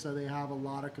traded, so they have a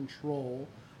lot of control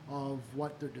of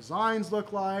what their designs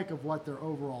look like, of what their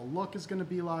overall look is going to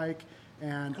be like.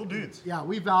 And Cool dudes. yeah,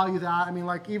 we value that. I mean,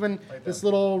 like even Like this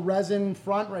them. little resin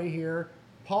front right here,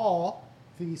 Paul,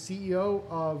 the CEO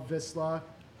of Vissla,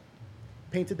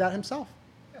 painted that himself.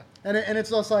 Yeah. And it's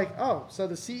just like, oh, so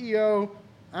the CEO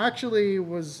actually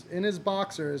was in his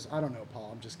boxers. I don't know, Paul.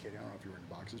 I'm just kidding. I don't know if you were in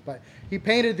boxers, but he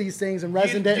painted these things and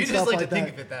resined it You and just stuff like like to that. think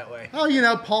of it that way. Oh, you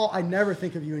know, Paul, I never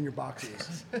think of you in your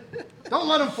boxers. Don't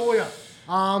let him fool you.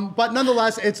 But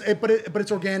nonetheless, but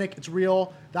it's organic. It's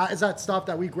real. That is that stuff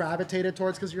that we gravitated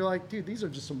towards because you're like, dude, these are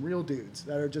just some real dudes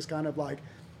that are just kind of like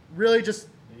really just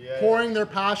Yeah. pouring their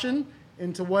passion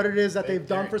into what it is that they've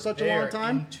done for such a long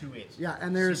time. Into it. Yeah,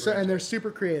 and Super they're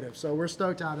super creative. So we're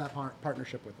stoked to have that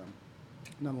partnership with them.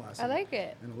 Nonetheless, I like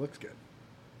it. and it looks good.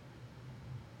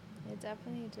 I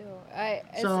definitely do.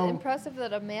 It's So- impressive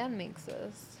that a man makes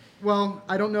this. Well,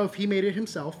 I don't know if he made it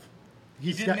himself.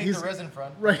 He did got- make the resin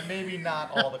front, right. but maybe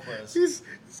not all the clothes. He's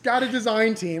got a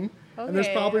design team, and there's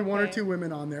Okay, probably one or okay. two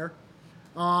women on there.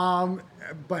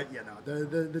 But you know,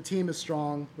 the team is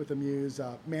strong with the Muse.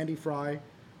 Mandy Fry,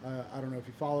 I don't know if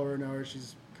you follow her or know her.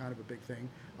 She's kind of a big thing.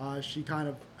 She kind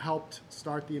of helped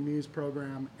start the Amuse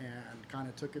program and kind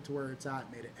of took it to where it's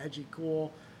at, made it edgy,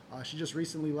 cool. She just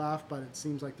recently left, but it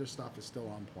seems like their stuff is still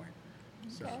on point.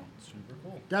 So Okay. Super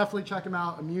cool. definitely check them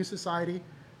out. Immune Society,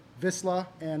 Visla,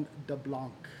 and De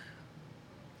Blanc.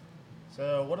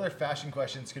 So, what other fashion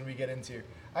questions can we get into?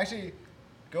 Actually,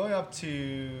 going up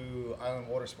to Island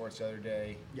Water Sports the other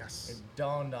day, Yes. it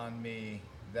dawned on me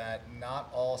that not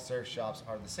all surf shops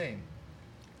are the same.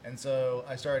 And so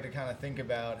I started to kind of think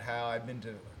about how I've been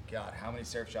to, God, how many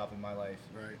surf shops in my life.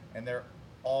 Right. And they're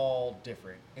all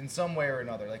different in some way or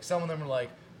another. Like some of them are like,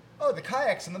 oh, the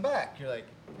kayaks in the back. You're like,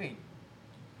 wait,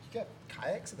 you got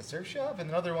kayaks at the surf shop? And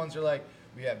then other ones are like,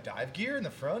 we have dive gear in the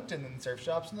front and then surf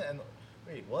shops in the, and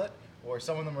wait, what? Or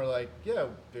some of them are like, yeah,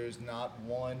 there's not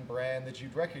one brand that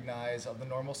you'd recognize of the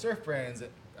normal surf brands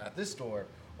at this store.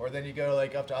 Or then you go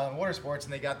like up to Island Water Sports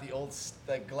and they got the old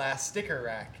like glass sticker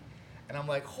rack. And I'm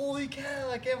like, holy cow,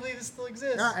 I can't believe this still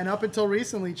exists. Yeah, and up until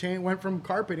recently, Chain went from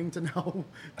carpeting to now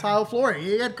tile flooring.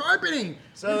 He had carpeting.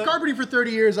 So He had carpeting for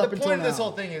 30 years up The until point now. of this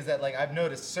whole thing is that like I've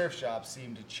noticed surf shops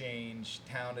seem to change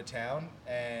town to town,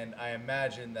 and I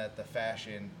imagine that the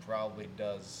fashion probably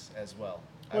does as well.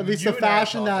 Or at least you the and I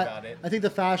fashion talked that about it. I think the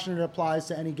fashion that applies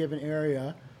to any given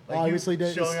area. Like obviously, you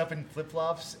does- showing up in flip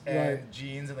flops and Right.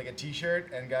 jeans and like a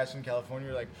t-shirt, and guys from California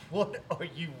are like, "What are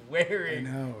you wearing?" I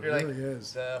know, it You're like, really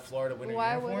is. the Florida winter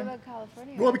Why? uniform. What about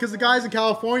California? Well, because the guys in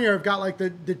California have got like the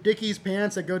Dickies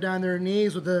pants that go down their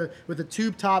knees with the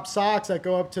tube top socks that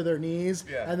go up to their knees,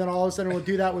 Yeah. and then all of a sudden we'll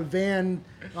do that with Van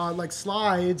like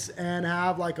slides and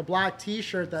have like a black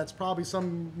T-shirt that's probably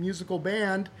some musical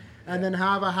band, and then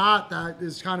have a hat that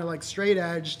is kind of like straight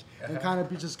edged and kind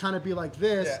of be like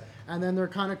this, Yeah. and then they're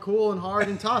kind of cool and hard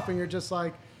and tough, and you're just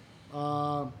like,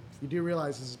 you do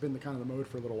realize this has been the kind of the mode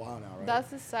for a little while now, right? That's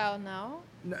the style now.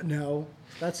 No,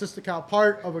 that's just the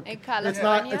part of a. In It's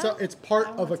not. California? It's part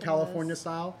I of want a some of California this.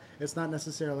 style. It's not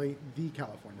necessarily the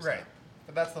California style. Right.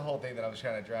 But that's the whole thing that I was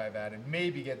trying to drive at, and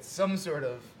maybe get some sort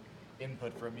of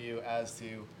input from you as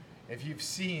to if you've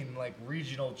seen like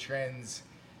regional trends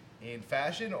in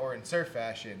fashion or in surf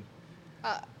fashion.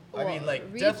 I mean,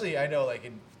 like definitely, I know like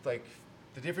in like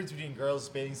the difference between girls'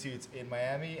 bathing suits in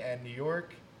Miami and New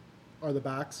York. Are the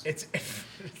backs? It's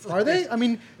Are they? I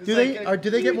mean, it's do like they? a Do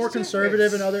they get more huge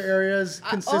conservative in difference. other areas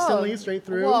consistently, straight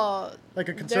through? Well, Like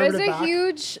a there's conservative a back?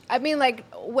 huge. I mean, like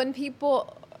when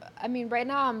people. I mean, right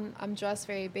now I'm dressed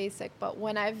very basic, but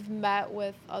when I've met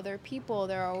with other people,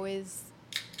 they're always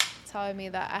telling me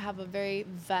that I have a very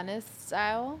Venice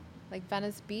style, like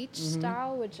Venice Beach Mm-hmm.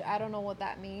 style, which I don't know what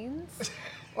that means,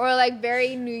 or like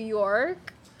very New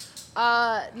York.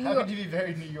 How could you be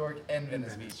very New York and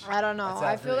Venice Beach? I don't know. That I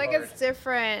sounds feel really like hard. it's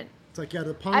different. It's like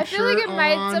the punk I feel like shirt it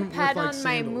might on with, depend like, on my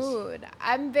sandals. mood.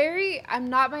 I'm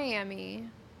not Miami,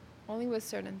 only with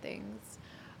certain things.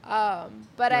 But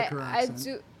Like her I accent.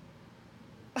 do.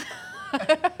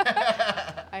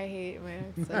 I hate my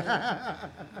accent.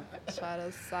 Try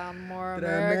to sound more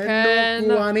Tremendo American.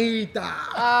 Juanita.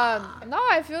 No,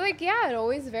 I feel like it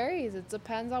always varies. It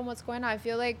depends on what's going on. I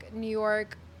feel like New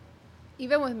York,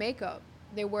 even with makeup,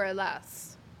 they wear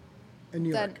less In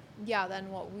New than York. than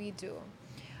what we do.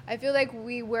 I feel like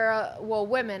we wear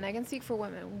women. I can speak for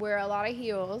women. Wear a lot of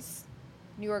heels.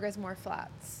 New York is more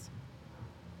flats.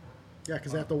 Yeah,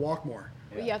 because they have to walk more.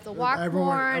 You have to walk Everyone-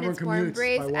 more, and everyone it's more commutes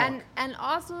embraced, by walk. and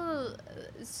also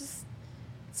it's just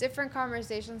different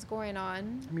conversations going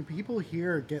on. I mean, people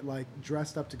here get like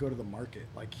dressed up to go to the market,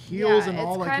 like heels and it's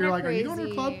all. Like kinda you're like, are you going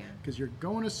to a club? crazy. Because you're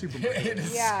going to a supermarket. It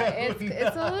is Yeah, so it's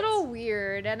a nuts. little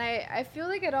weird, and I feel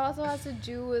like it also has to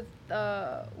do with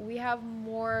we have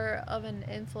more of an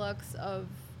influx of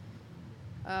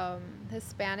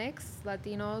Hispanics,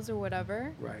 Latinos, or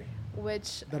whatever, Right.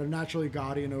 which That are naturally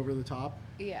gaudy and over the top.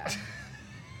 yeah.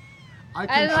 I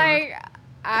And concur. like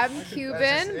I'm just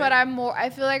Cuban, it. but I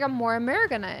feel like I'm more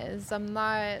Americanized. I'm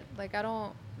not like I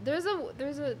don't. There's a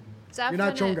You're definite.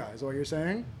 not chonga, is what you're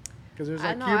saying? Because there's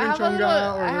like I know. Cuban I have a chonga little.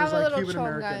 or I have there's a like little Cuban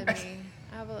chonga American. in me.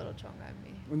 I have a little chonga in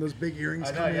me When those big earrings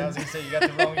I know. come Yeah, I in. was gonna say you got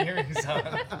the wrong earrings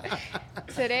on.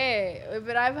 today,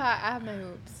 but I have my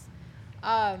hoops.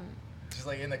 Just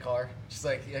like in the car, just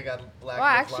like I got black Well,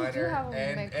 I lip actually do liner have 'em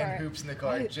in my car. and hoops in the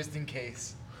car Wait. just in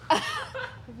case. Have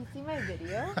you seen my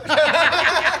video?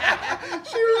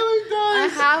 She really I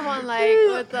does. have one like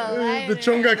with the liner. The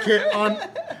chonga kit on.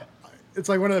 It's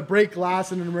like one of the break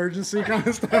glass in an emergency kind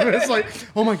of stuff. It's like,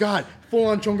 oh my god, full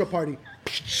on chonga party.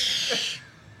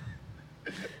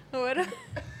 What?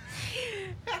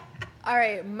 All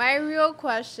right, my real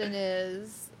question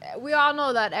is: we all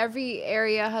know that every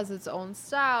area has its own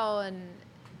style,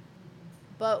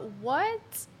 but what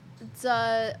is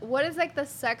like the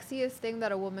sexiest thing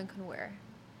that a woman can wear?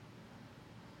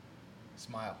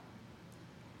 Smile.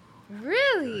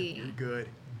 Really? You're good.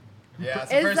 Yeah,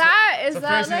 it's Is the first, that- it's is the that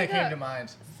first thing like that came a- to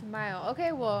mind. Smile.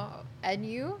 Okay, well, and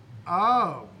you?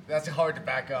 Oh, That's hard to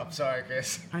back up. Sorry,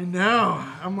 Chris. I know.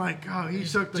 I'm like, oh, he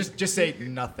took the Just say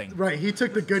nothing. right. He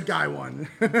took the good guy one.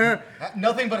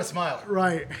 Nothing but a smile.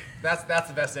 Right. That's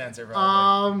the best answer,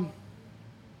 probably.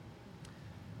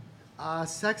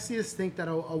 Sexiest thing that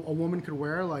a woman could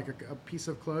wear, like a piece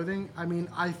of clothing. I mean,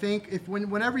 I think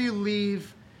whenever you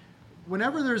leave,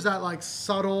 whenever there's that like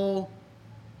subtle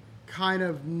kind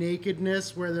of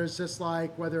nakedness where there's just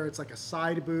like, whether it's like a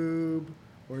side boob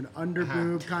or an under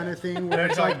boob kind of thing, where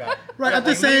it's like, right, Yeah, I'm just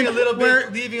like saying, leaving a little where,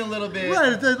 bit, leaving a little bit.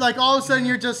 right, like all of a sudden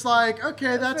you're just like,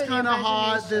 okay, that's For the kind of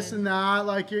hot, this imagination. and that,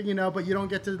 like you know, but you don't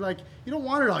get to like, you don't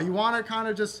want it all. You want to kind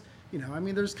of just, you know, I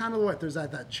mean, there's kind of there's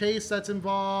that chase that's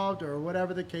involved or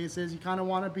whatever the case is. You kind of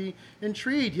want to be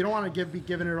intrigued. You don't want to be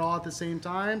giving it all at the same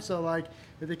time. So like,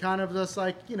 if they kind of just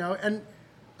like, you know, and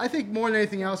I think more than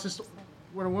anything else, just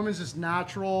when a woman's just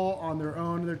natural on their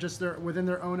own, they're within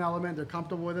their own element, they're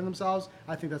comfortable within themselves.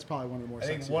 I think that's probably one of the more. I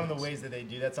think sexy one of the ones. ways that they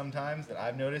do that sometimes that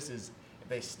I've noticed is if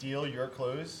they steal your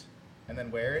clothes and then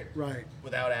wear it Right.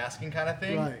 without asking kind of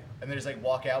thing, Right. and they just like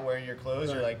walk out wearing your clothes,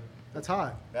 you're Right. like, That's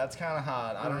hot. that's kind of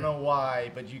hot. I don't Right. know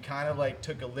why, but you kind of like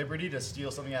took a liberty to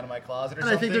steal something out of my closet or And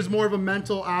something. I think there's more of a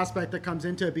mental aspect that comes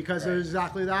into it because Right. there's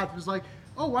exactly that. It's like,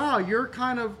 oh wow, you're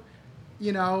kind of,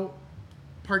 you know,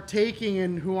 partaking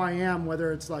in who I am,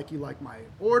 whether it's like you like my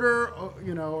order, or,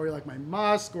 you know, or you like my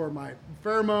musk or my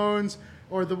pheromones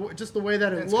or just the way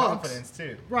that it It's looks. confidence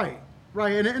too. Right,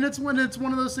 right, and it's when it's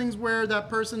one of those things where that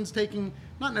person's taking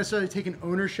not necessarily taking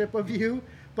ownership of you,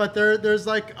 but there's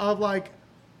like of like,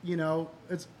 you know,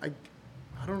 it's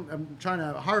I'm trying to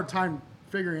have a hard time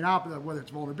figuring out whether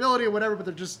it's vulnerability or whatever, but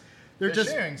they're just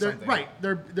sharing something. right.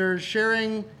 They're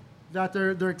sharing that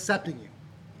they're accepting you,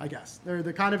 I guess. They're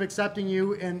kind of accepting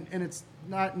you, and it's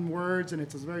not in words, and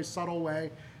it's a very subtle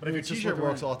way. But if and your it's just T-shirt looking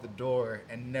walks around. out the door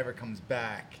and never comes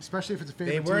back, Especially if it's a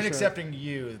favorite they weren't t-shirt. accepting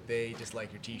you. They just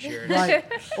like your T-shirt. Right.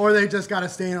 Or they just got a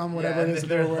stain on whatever Yeah, it is that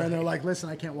they're they're wearing. like- They're like, listen,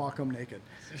 I can't walk home naked.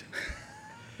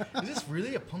 Is this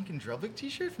really a Pumpkin Drublic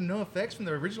T-shirt from NoFX from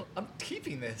the original? I'm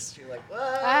keeping this. You're like, what?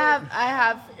 I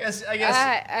have. I guess. I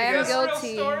am guess- Real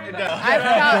guilty. story? No.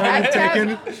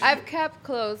 I've kept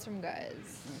clothes from guys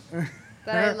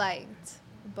that I liked,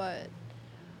 but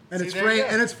And See, it's there you framed.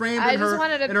 go. And it's framed I in just her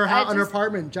wanted to- in her I in her just-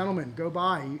 apartment. Gentlemen, go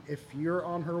by. If you're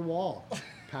on her wall,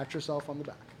 pat yourself on the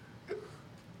back.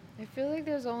 I feel like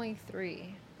there's only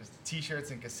 3. There's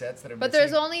T-shirts and cassettes that are But missing.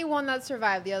 there's only one that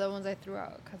survived. The other ones I threw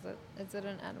out because it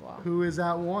didn't end well. Who is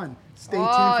that one? Stay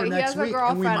Oh, tuned for he next has a week,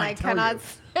 and we girlfriend. might I tell cannot.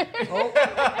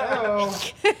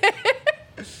 you.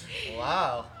 Oh.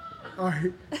 Wow. All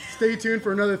right. Stay tuned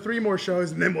for another 3 more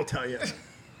shows, and then we'll tell you.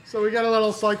 So we got a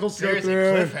little cycle to go Seriously,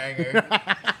 through.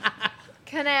 cliffhanger.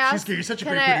 Can I ask? You're such a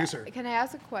can great I- producer. Can I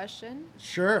ask a question?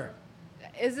 Sure.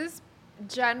 Is this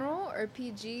general or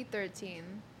PG-13?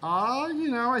 You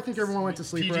know, I think everyone went to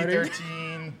sleep already.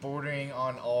 PG-13, bordering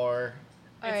on R.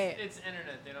 All right. It's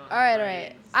internet. They don't. All right, have all right.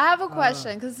 ratings. I have a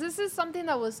question because this is something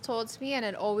that was told to me and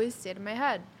it always stayed in my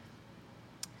head.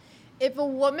 If a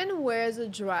woman wears a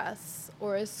dress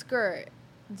or a skirt,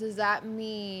 does that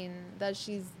mean that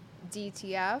she's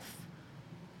DTF?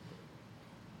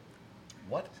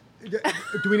 What?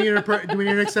 Do we need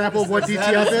an example of what Is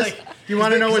that DTF is? like- Do you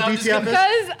want to know what because I'm just DTF gonna-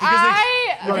 is? Because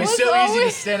I It'd be was so easy to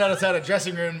always- stand outside a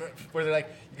dressing room where they're like,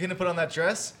 "You're gonna put on that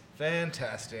dress?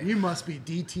 Fantastic." You must be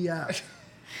DTF.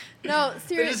 No, They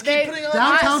seriously. just keep putting on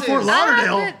Downtown dresses. Fort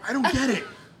Lauderdale. I I don't get it.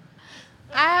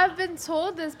 I have been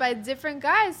told this by different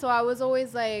guys, so I was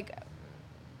always like,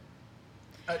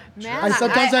 Man,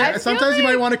 Sometimes feel you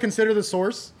might like- want to consider the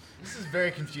source. This is very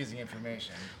confusing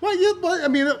information. Well, I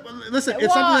mean, listen,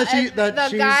 it's well, something that the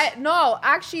she's guy. No,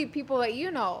 actually, people that you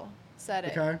know said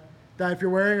it. okay. That if you're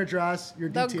wearing a dress, you're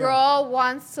The DTF. girl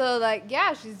wants to like,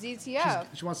 yeah, she's DTF.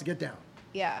 She wants to get down.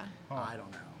 Yeah. I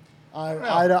don't know.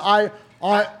 I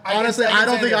Honestly, can I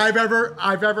don't say think this.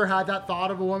 I've ever had that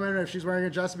thought of a woman if she's wearing a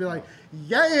dress to be like,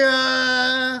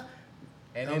 yeah.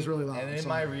 And That was really loud, And I'm in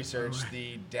sorry. my research,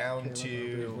 the down Okay,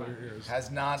 to let your ears.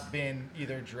 has not been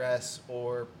either dress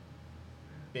or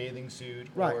bathing suit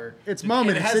Right. or It's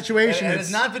moment, it's situation, It it's-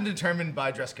 has not been determined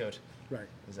by dress code. Right.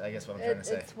 Is I guess what I'm trying to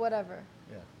say. It's whatever.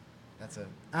 Yeah, that's a.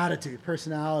 Attitude,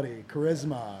 personality,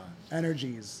 charisma,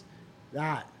 energies,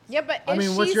 that. Yeah, but I is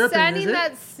mean, what's she your opinion? sending Is it?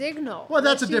 that signal? Well,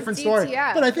 that's that a she's different story.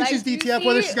 DTF? But I think Like, she's you DTF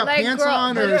whether see, she's got like, pants girl-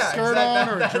 on or Yeah, a skirt on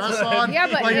or a exactly. dress on. Yeah,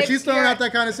 but like if if she's throwing you're- out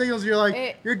that kind of signals, you're like,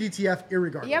 It- you're DTF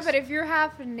irregardless. Yeah, but if you're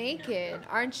half naked,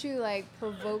 aren't you like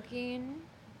provoking?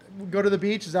 Go to the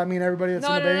beach, does that mean everybody that's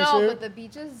No, in a no, bathing no. suit? But the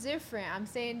beach is different. I'm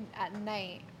saying at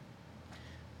night.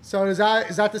 So is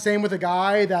that the same with a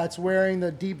guy that's wearing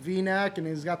the deep V-neck and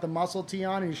he's got the muscle tee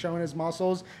on and he's showing his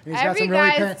muscles and he's Every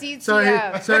got some really guy is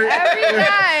DTF. So Every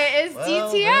guy is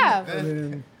Well, DTF.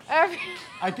 then- Every,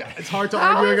 it's hard to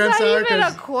how argue is against that that even a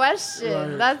 'cause- question?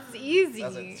 Right. That's easy.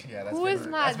 That's Who is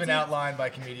not That's been outlined by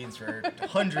comedians for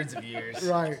hundreds of years.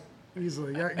 right,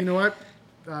 easily. Yeah, you know what?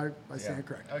 I stand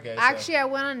correct. Okay. so- Actually, I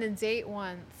went on a date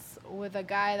once with a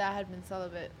guy that had been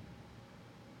celibate.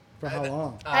 For how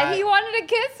long? And he wanted to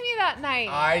kiss me that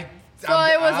night. So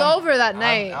I'm- it was I'm- over that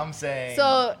night. I'm saying.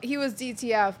 So he was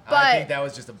DTF. I But think that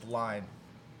was just a blind.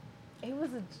 it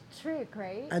was a trick,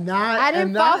 right? And that, I didn't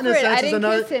and that fall in for a it. sense I is didn't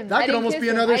another. kiss him. That I could didn't almost kiss be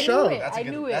him. another I knew show. it. That's a I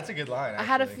good. knew it. That's a good line. I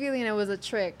had a actually. feeling it was a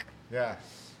trick. Yeah.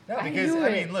 No, I because knew I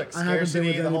it. mean, look, I haven't been with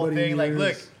scarcity, the whole anybody thing. in Like,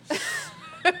 look,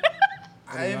 years.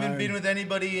 I haven't been with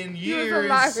anybody in was a years,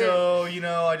 liar. so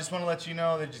I just want to let you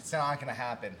know that it's not gonna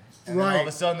happen. And then all of Right.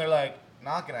 a sudden they're like,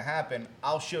 not gonna happen.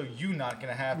 I'll show you not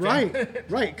gonna happen. Right,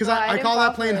 right. Because No, I I didn't call fall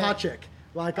that playing for it. hot chick.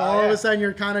 Like Oh, all of yeah. a sudden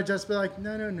you're kind of just be like,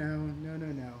 no.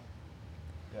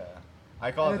 Yeah.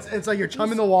 I call And it. it's like you're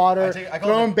chumming the water, I call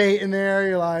throwing it- bait in there.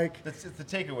 You're like, It's the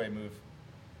takeaway move.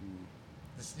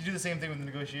 You do the same thing with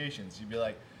negotiations. You'd be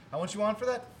like, how much you want for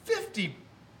that? $50.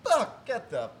 Get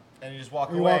the. And you just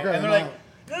walk You away. walk And they're out.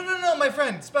 like, no, my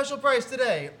friend, special price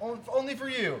today, only for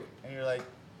you. And you're like,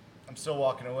 I'm still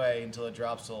walking away until it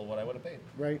drops to what I would have paid.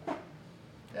 right. Yeah,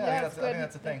 Yeah, I it's think good.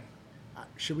 that's the thing.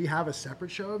 Should we have a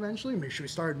separate show eventually? Maybe should we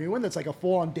start a new one that's like a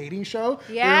full-on dating show? Where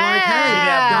you're Yeah. like, hey,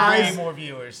 Yeah. Way guys. more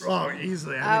viewers. Oh,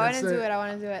 easily. I want that's to do it. I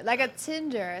want to do it. Like a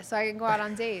Tinder, so I can go out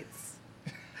on dates.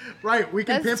 Right, we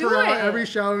can Let's pimp do around it. every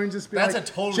show and just be That's like, a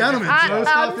totally gentlemen, different throw show.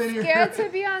 stuff I'm in here. scared to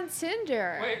be on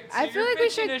Tinder. Wait, so I feel you're like we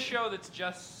pitching should. a show that's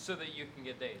just so that you can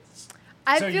get dates.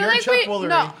 I So feel you're like Chuck we Woolery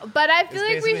no, but I feel is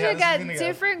like we basically how should this is get gonna go.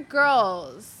 different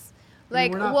girls.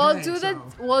 Like we're not we'll paying, do the so.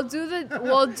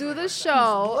 we'll do the show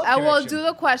Love and we'll connection. do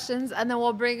the questions and then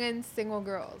we'll bring in single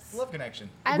girls. Love connection.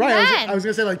 And Right, then, I was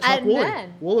gonna say like Chuck and Woolery.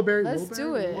 then, Woolery. let's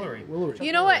do it. Woolery.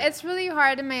 You know what? It's really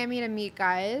hard in Miami to meet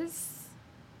guys.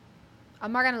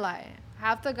 I'm not gonna lie.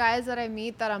 Half the guys that I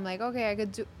meet that I'm like, okay, I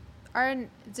could do, are in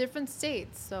different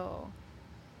states. So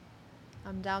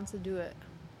I'm down to do it,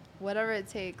 whatever it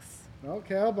takes.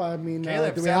 Okay, but I mean,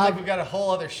 Caleb, do sounds we like have? we've got a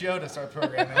whole other show to start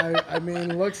programming. I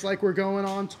mean, looks like we're going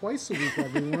on twice a week,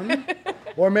 everyone.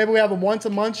 Or maybe we have a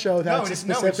once-a-month show that's just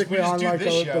we specifically just on do like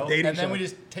this the show, dating and then show. we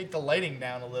just take the lighting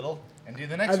down a little and do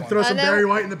the next and one. throw some And then- Barry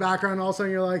White in the background. And all of a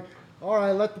sudden, you're like, all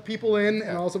right, let the people in,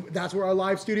 and also that's where our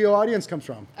live studio audience comes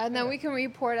from. And then we can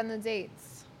report on the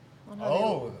dates. On how they-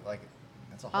 Oh, like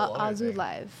that's a whole I'll other do thing.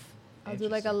 live. I'll do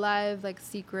like a live, like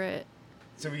secret.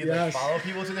 So we can Yes. like follow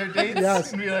people to their dates.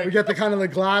 Yes, and be like, we get the kind of the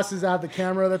glasses that have the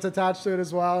camera that's attached to it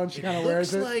as well, and she kind of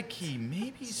wears looks it. like he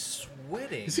may be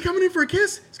sweating. Is he coming in for a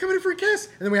kiss? He's coming in for a kiss.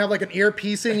 And then we have like an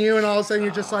earpiece in you, and all of a sudden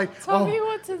you're just like, Tell oh, me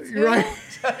what to do. you're right.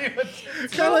 kind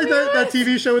of like that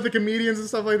TV show with the comedians and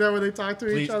stuff like that, where they talk to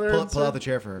Please each other. pull, and pull out stuff. the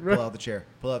chair for her. Pull out the chair.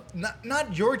 Pull out.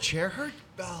 Not your chair. Her.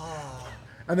 Oh.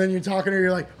 And then you're talking to her,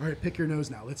 you're like, all right, pick your nose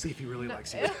now. Let's see if he really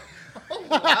likes you.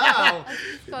 Wow.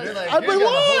 So- You're like, I'd you're be going a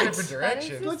whole what? different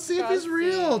direction. Let's see if he's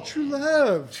real. True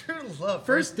love. True love.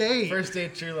 First date. First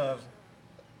date. True love.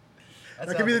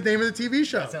 That could be the name of the TV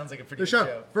show. That sounds like a pretty the good show.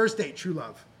 show. First date, true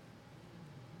love.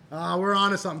 We're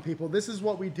on to something, people. This is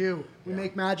what we do. We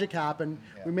make magic happen.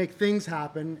 Yeah. We make things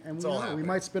happen, and It's we, all know, we happening.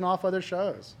 might spin off other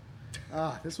shows.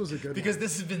 This was a good Because one.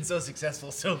 this has been so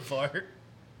successful so far.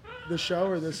 The show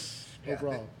or this Yeah.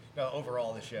 overall? No,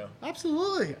 overall the show.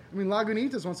 Absolutely. I mean,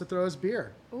 Lagunitas wants to throw us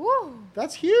beer. Ooh,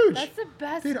 That's huge. that's the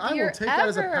best Dude, I beer will take that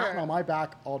as a ever. pat on my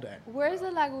back all day. Where's the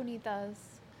Lagunitas?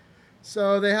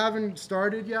 So they haven't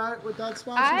started yet with that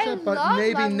sponsorship, but love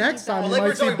maybe Lagunitas. next time Well, you like might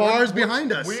we're see talking, bars we're-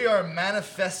 behind us. We are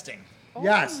manifesting.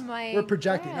 Yes, Oh my we're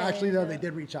projecting. Actually, though, God. they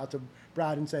did reach out to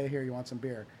Brad and say, "Here, you want some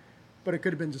beer?" But it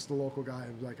could have been just a local guy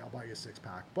who was like, "I'll buy you a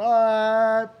 6-pack."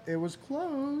 But it was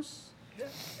close. Yeah,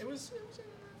 it was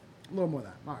A little more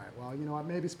than that. All right. Well, you know what?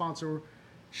 Maybe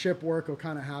sponsorship work will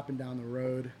kind of happen down the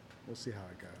road. We'll see how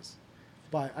it goes.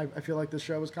 But I feel like this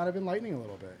show was kind of enlightening a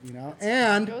little bit, you know.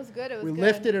 And It was good, it was we good.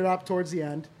 lifted it up towards the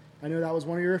end. I know that was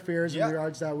one of your fears Yeah. in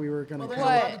regards that we were going Well, to. there's a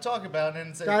lot What? to talk about,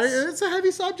 and it's, It's a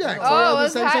heavy subject. Oh, So it at the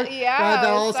was same he- time, yeah, that it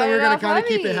all of a sudden we're started going to kind off of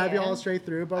keep it heavy. heavy all straight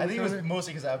through. But I we think it was kinda-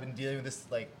 mostly because I've been dealing with this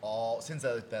like all since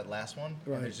that last one,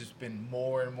 Right. and there's just been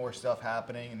more and more stuff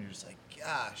happening, and you're just like,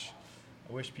 gosh,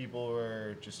 I wish people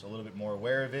were just a little bit more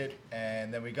aware of it.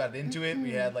 And then we got into it.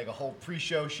 We had like a whole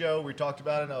pre-show show. We talked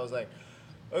about it. And I was like,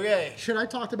 okay, Shit, I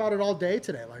talked about it all day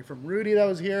today. Like from Rudy that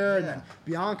was here, and then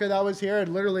Bianca that was here. It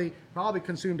literally probably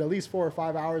consumed at least 4 or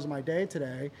 5 hours of my day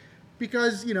today,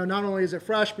 because you know not only is it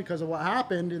fresh because of what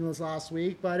happened in this last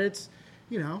week, but it's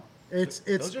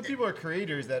Those are people who are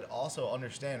creators that also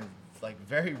understand like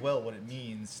very well what it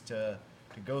means to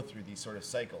go through these sort of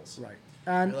cycles. Right.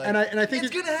 You're like, and I think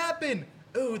it's gonna happen.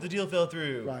 Oh, the deal fell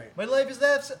through. Right. My life is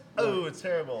that. Oh, it's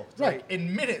terrible. Right. Like,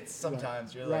 in minutes,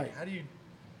 sometimes you're like, Right. how do you?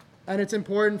 And it's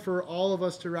important for all of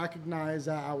us to recognize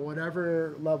that at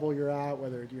whatever level you're at,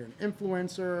 whether you're an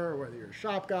influencer or whether you're a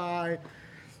shop guy,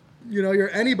 you're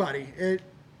anybody.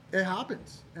 It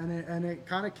happens, and it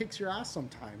kind of kicks your ass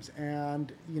sometimes.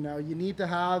 And you need to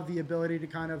have the ability to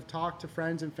kind of talk to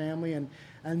friends and family,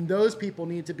 and those people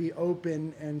need to be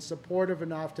open and supportive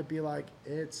enough to be like,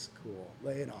 it's cool,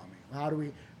 lay it on me. How do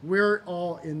we? We're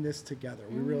all in this together.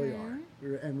 We really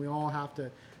are, and we all have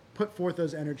to put forth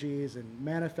those energies and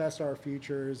manifest our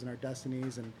futures and our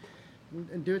destinies and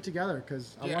do it together,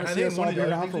 because I want to see us all be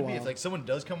around for a while. If like someone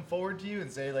does come forward to you and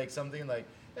say like something like,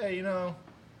 hey,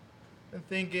 I'm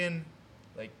thinking,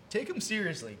 like, take them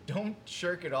seriously. Don't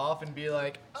shirk it off and be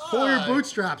like, Pull your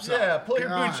bootstraps up. Yeah, pull your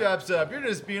God. bootstraps up. You're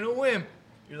just being a wimp.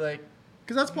 You're like,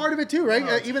 because that's part of it too, right?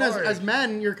 No, it's Even hard. as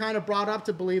men, you're kind of brought up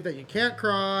to believe that you can't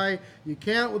cry, you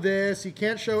can't this, you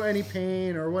can't show any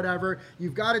pain or whatever.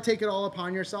 You've got to take it all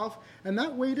upon yourself, and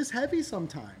that weight is heavy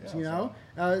sometimes. Yeah,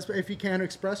 if you can't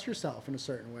express yourself in a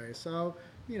certain way. So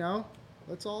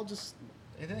let's all just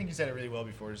I think you said it really well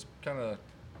before. Just kind of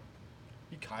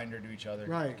be kinder to each other.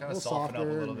 right, Kind a of little soften softer,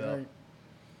 up a little bit. right.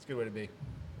 It's a good way to be.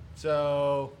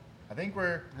 So I think we we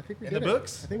in did the it.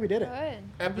 books. I think we did it. Good.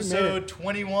 Episode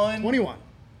 21. 21.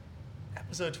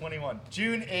 Episode 21.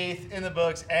 June 8th in the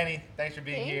books. Annie, thanks for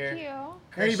being Thank here. you. Annie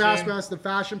Christian, Vasquez, the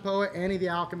fashion poet, Annie the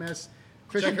Alchemist,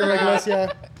 Christian Check her out.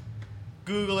 Iglesias.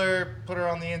 Google her, put her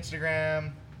on the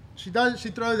Instagram. She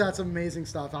throws out some amazing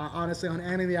stuff. Honestly, on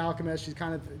Annie the Alchemist, she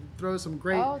kind of throws some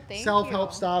great thank self-help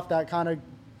you. stuff that kind of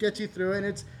gets you through. And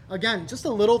it's, again, just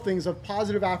the little things of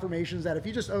positive affirmations that if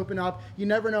you just open up, you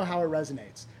never know how it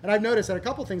resonates. And I've noticed that a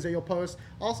couple things that you'll post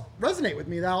also resonate with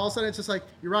me, that all of a sudden it's just like,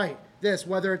 you're right, this,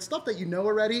 whether it's stuff that you know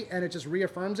already and it just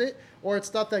reaffirms it, or it's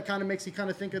stuff that kind of makes you kind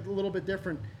of think a little bit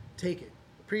different. Take it.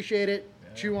 Appreciate it.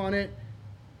 Yeah. Chew on it.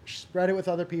 Spread it with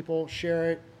other people.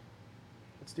 Share it.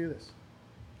 Let's do this.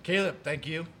 Caleb, thank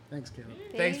you. Thanks, Caleb.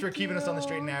 Thanks for Thank keeping us on the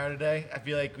straight and you. narrow today. I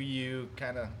feel like you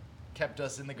kind of kept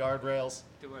us in the guardrails.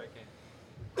 Do what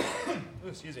I can. Ooh,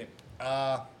 excuse me.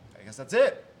 I guess that's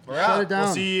it. We're Shut out. it down.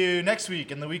 We'll see you next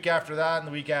week, and the week after that, and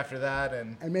the week after that,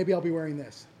 and And maybe I'll be wearing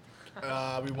this.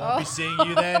 we won't be seeing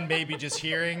you then. Maybe just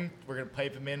hearing. We're gonna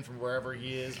pipe him in from wherever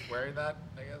he is wearing that.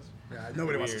 I guess. Yeah,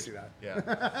 nobody wants to Weird. see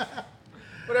that. Yeah.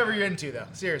 Whatever you're into, though.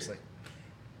 Seriously.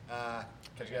 Catch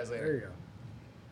you guys later. There you go.